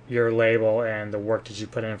your label and the work that you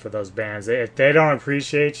put in for those bands. If they don't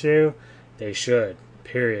appreciate you, they should.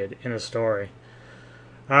 Period. In the story.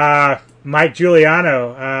 Mike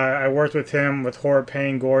Giuliano, I worked with him with Horror,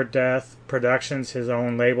 Pain, Gore, Death Productions, his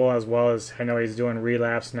own label, as well as I know he's doing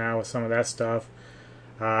Relapse now with some of that stuff.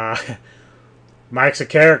 Mike's a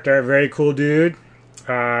character, a very cool dude.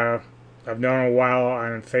 I've known him a while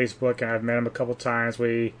on Facebook, and I've met him a couple times.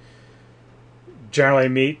 We generally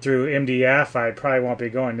meet through MDF. I probably won't be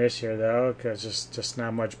going this year, though, because just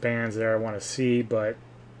not much bands there I want to see, but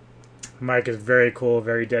Mike is very cool,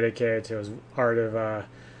 very dedicated to his art of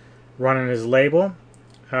running his label.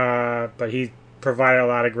 But he provided a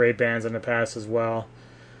lot of great bands in the past as well.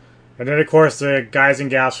 And then, of course, the guys and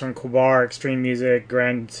gals from Qubar, Extreme Music,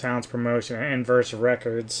 Grand Sounds Promotion, and Inverse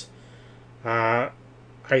Records. I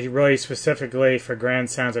really specifically for Grand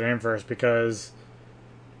Sounds and Inverse because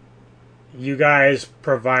you guys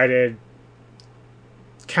provided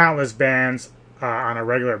countless bands on a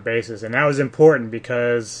regular basis. And that was important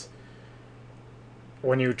because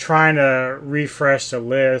when you're trying to refresh the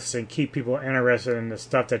list and keep people interested in the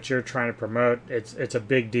stuff that you're trying to promote, it's a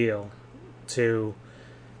big deal to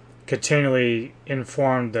continually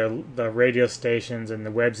inform the radio stations and the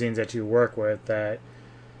webzines that you work with that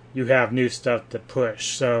you have new stuff to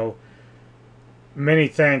push. So many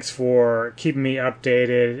thanks for keeping me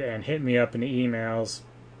updated and hitting me up in the emails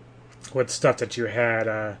with stuff that you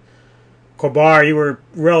had. Qubar, you were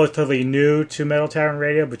relatively new to Metal Tavern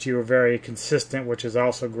Radio, but you were very consistent, which is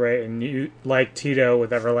also great. And you, like Tito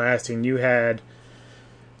with Everlasting, you had,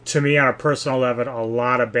 to me on a personal level, a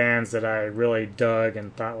lot of bands that I really dug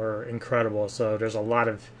and thought were incredible. So there's a lot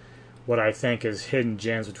of what I think is hidden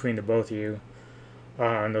gems between the both of you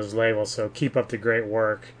on those labels. So keep up the great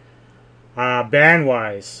work.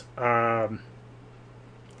 Band-wise,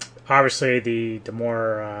 obviously the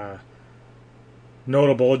more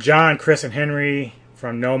notable, John, Chris, and Henry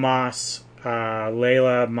from Nomos,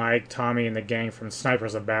 Layla, Mike, Tommy, and the gang from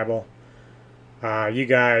Snipers of Babel. You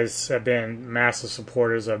guys have been massive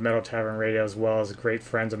supporters of Metal Tavern Radio, as well as great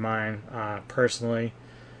friends of mine personally.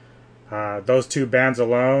 Those two bands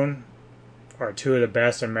alone are two of the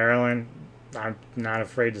best in Maryland. I'm not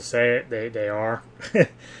afraid to say it. They are.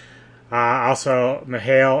 Also,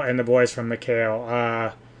 Mihail and the boys from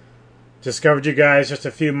Mikhail. Discovered you guys just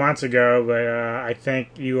a few months ago, but I think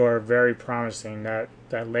you are very promising. That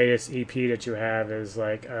latest EP that you have is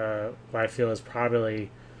like what I feel is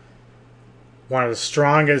probably one of the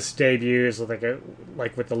strongest debuts,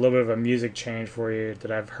 like with a little bit of a music change for you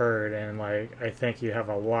that I've heard, and like I think you have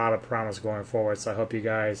a lot of promise going forward. So I hope you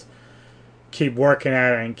guys keep working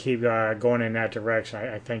at it and keep going in that direction.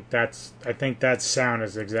 I think that sound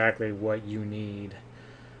is exactly what you need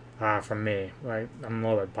from me. Like, I'm a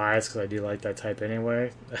little bit biased because I do like that type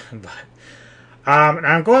anyway, but and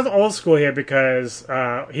I'm going old school here because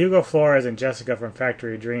Hugo Flores and Jessica from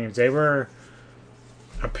Factory Dreams, they were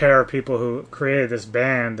a pair of people who created this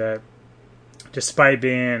band that, despite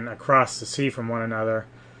being across the sea from one another,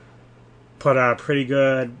 put out pretty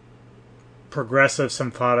good progressive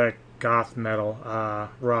symphonic goth metal,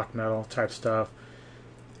 rock metal type stuff.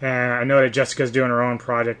 And I know that Jessica's doing her own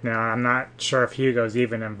project now. I'm not sure if Hugo's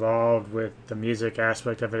even involved with the music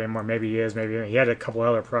aspect of it anymore. Maybe he is. Maybe he had a couple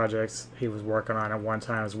other projects he was working on at one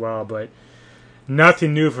time as well. But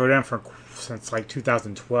nothing new for them since like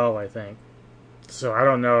 2012, I think. So I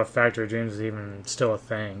don't know if Factory Dreams is even still a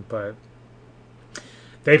thing. But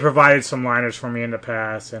they provided some liners for me in the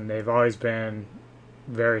past, and they've always been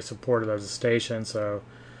very supportive of the station. So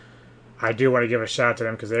I do want to give a shout to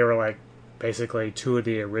them because they were like basically two of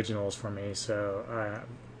the originals for me, so I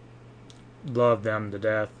love them to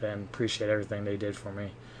death and appreciate everything they did for me.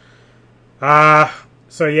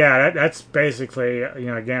 So yeah, that's basically,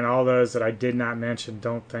 again, all those that I did not mention,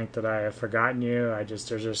 don't think that I have forgotten you. There's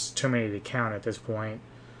just too many to count at this point.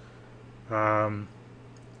 MTR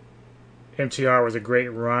was a great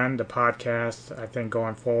run. The podcast, I think,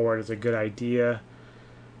 going forward is a good idea.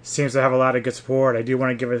 Seems to have a lot of good support. I do want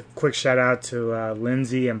to give a quick shout out to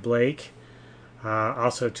Lindsay and Blake.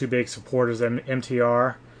 Also, two big supporters of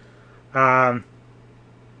MTR.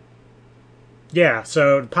 Yeah,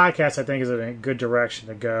 so the podcast, I think, is in a good direction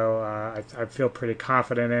to go. I feel pretty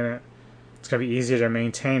confident in it. It's going to be easier to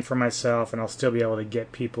maintain for myself, and I'll still be able to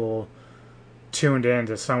get people tuned in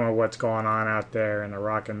to some of what's going on out there in the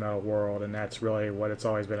rock and metal world, and that's really what it's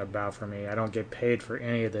always been about for me. I don't get paid for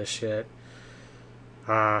any of this shit.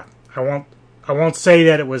 I won't say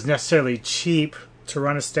that it was necessarily cheap to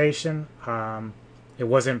run a station. It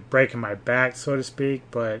wasn't breaking my back, so to speak,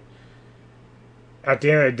 but at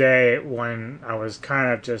the end of the day, when I was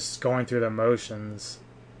kind of just going through the motions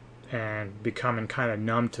and becoming kind of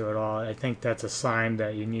numb to it all, I think that's a sign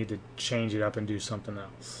that you need to change it up and do something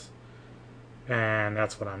else. And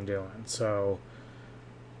that's what I'm doing. So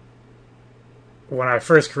when I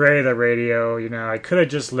first created the radio, I could have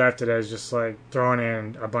just left it as just like throwing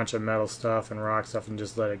in a bunch of metal stuff and rock stuff and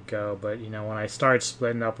just let it go. But, when I started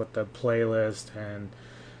splitting up with the playlist and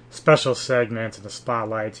special segments and the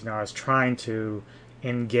spotlights, I was trying to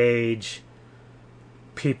engage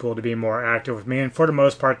people to be more active with me. And for the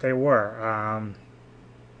most part, they were.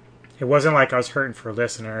 It wasn't like I was hurting for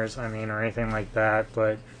listeners, or anything like that.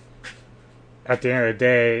 But at the end of the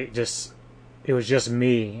day, it was just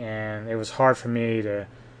me, and it was hard for me to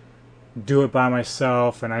do it by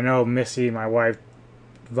myself. And I know Missy, my wife,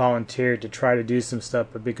 volunteered to try to do some stuff,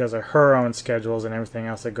 but because of her own schedules and everything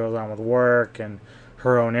else that goes on with work and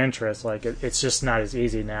her own interests, it's just not as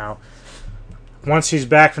easy now. Once she's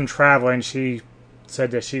back from traveling, she said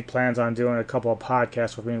that she plans on doing a couple of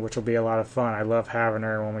podcasts with me, which will be a lot of fun. I love having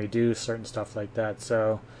her when we do certain stuff like that,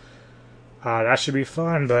 so that should be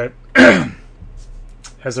fun. But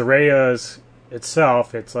as the radio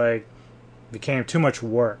itself, it's like became too much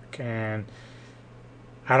work, and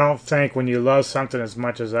I don't think when you love something as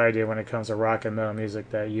much as I do when it comes to rock and metal music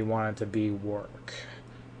that you want it to be work.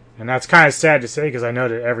 And that's kind of sad to say, because I know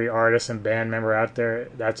that every artist and band member out there,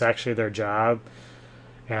 that's actually their job,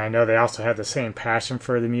 and I know they also have the same passion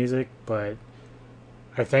for the music. But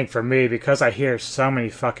I think for me, because I hear so many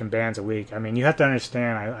fucking bands a week, you have to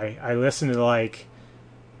understand, I listen to like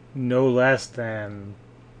no less than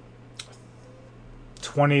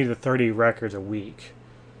 20 to 30 records a week.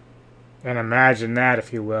 And imagine that,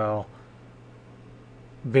 if you will,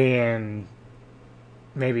 being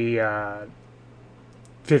maybe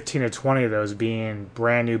 15 to 20 of those being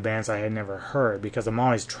brand new bands I had never heard, because I'm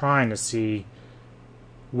always trying to see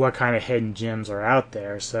what kind of hidden gems are out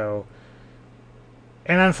there. So,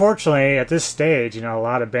 and unfortunately, at this stage, a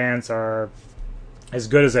lot of bands are as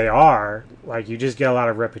good as they are. Like, you just get a lot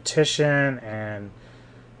of repetition, and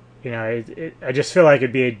I just feel like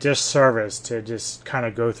it'd be a disservice to just kind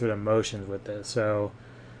of go through the motions with it. So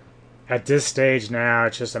at this stage now,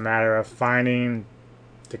 it's just a matter of finding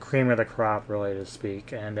the cream of the crop, really, to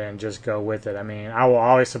speak, and then just go with it. I mean, I will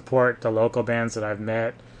always support the local bands that I've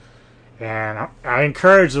met, and I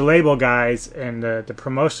encourage the label guys and the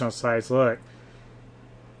promotional sites, look,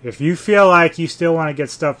 if you feel like you still want to get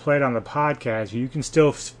stuff played on the podcast, you can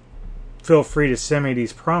still feel free to send me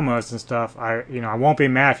these promos and stuff. I won't be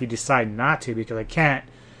mad if you decide not to, because I can't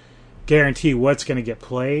guarantee what's going to get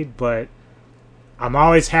played, but I'm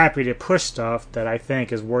always happy to push stuff that I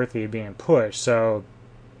think is worthy of being pushed. So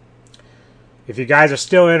if you guys are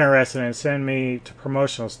still interested in sending me to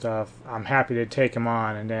promotional stuff, I'm happy to take them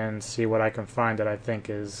on and then see what I can find that I think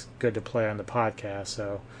is good to play on the podcast.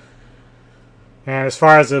 So, and as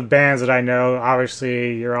far as the bands that I know,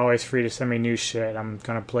 obviously you're always free to send me new shit. I'm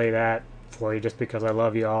going to play that for you just because I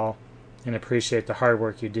love you all and appreciate the hard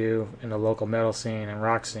work you do in the local metal scene and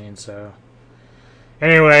rock scene. So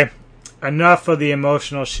anyway, enough of the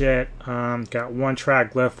emotional shit. Got one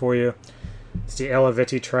track left for you. It's the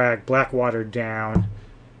Eleviti track, Blackwater Down.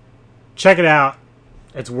 Check it out.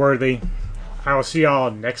 It's worthy. I will see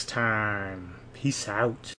y'all next time. Peace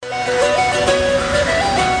out.